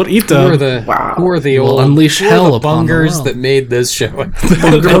 Don't eat them. Who are the old unleash hell upon the bungers world that made this show?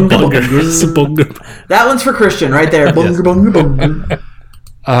 That one's for Christian right there.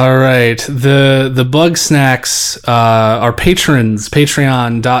 All right. The Bug Snacks are patrons,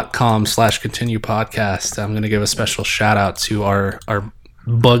 patreon.com/continue podcast. I'm going to give a special shout out to our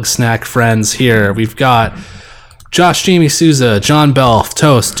Bug Snack friends here. We've got Josh Jamie Souza, John Belf,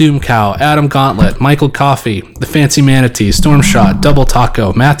 Toast, Doom Cow, Adam Gauntlet, Michael Coffey, The Fancy Manatee, Stormshot, Double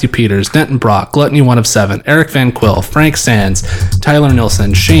Taco, Matthew Peters, Denton Brock, Gluttony 1 of 7, Eric Van Quill, Frank Sands, Tyler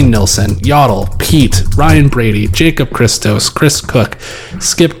Nilsson, Shane Nilsson, Yodel, Pete, Ryan Brady, Jacob Christos, Chris Cook,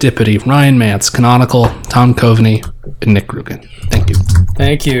 Skip Dippity, Ryan Mance, Canonical, Tom Coveney, and Nick Rugen. Thank you.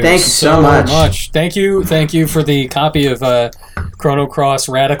 Thank you so much. Thank you for the copy of Chrono Cross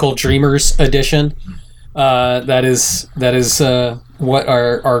Radical Dreamers Edition. That is what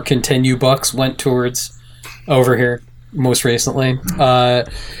our Continue bucks went towards over here most recently.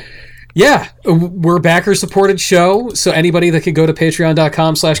 Yeah, we're a backer-supported show, so anybody that could go to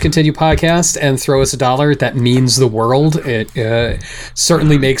patreon.com/continuepodcast and throw us $1, that means the world. It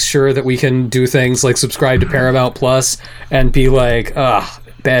certainly makes sure that we can do things like subscribe to Paramount Plus and be like,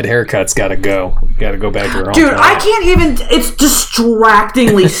 bad haircut's gotta go. Gotta go back to your own. Dude, I can't even... It's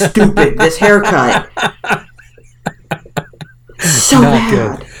distractingly stupid, this haircut. So Not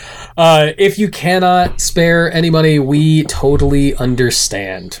bad. good. If you cannot spare any money, we totally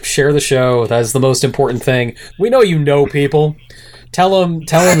understand. Share the show. That is the most important thing. We know you know people. Tell them,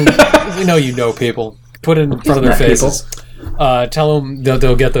 we know you know people. Put it in front of their faces. Tell them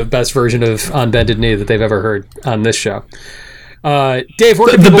they'll get the best version of On Bended Knee that they've ever heard on this show. Dave,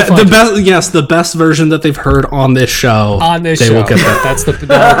 where can people find you? Best, yes, the best version that they've heard on this show. They will get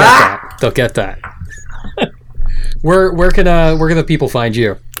that. They'll get that. Where can the people find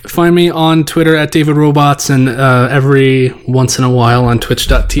you? Find me on Twitter at David Robots, and every once in a while on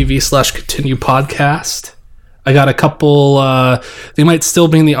twitch.tv/continuepodcast. I got a couple, they might still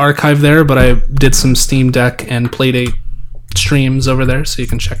be in the archive there, but I did some Steam Deck and Playdate streams over there, so you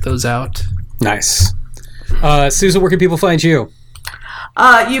can check those out. Nice. Susan, where can people find you?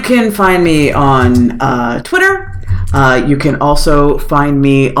 You can find me on Twitter. You can also find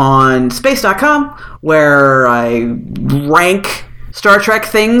me on space.com, where I rank Star Trek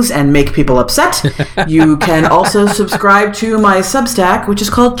things and make people upset. You can also subscribe to my Substack, which is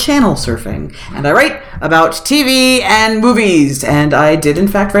called Channel Surfing, and I write about TV and movies, and I did in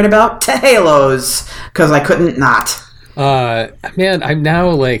fact write about Tejalos, because I couldn't not. Man, I'm now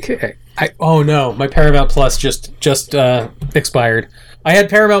like, oh no, my Paramount Plus just expired. I had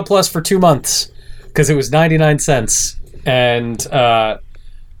Paramount Plus for 2 months because it was 99 cents, and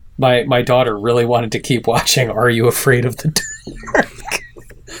my daughter really wanted to keep watching Are You Afraid of the Dark?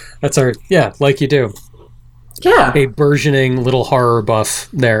 That's our, like you do. Yeah. A burgeoning little horror buff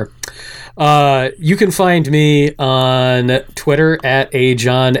there. You can find me on Twitter at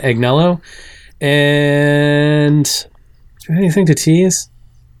 @AJohnAgnello. And anything to tease?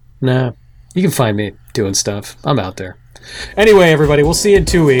 No. You can find me doing stuff. I'm out there. Anyway, everybody, we'll see you in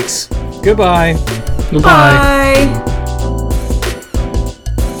 2 weeks. Goodbye. Goodbye. Bye.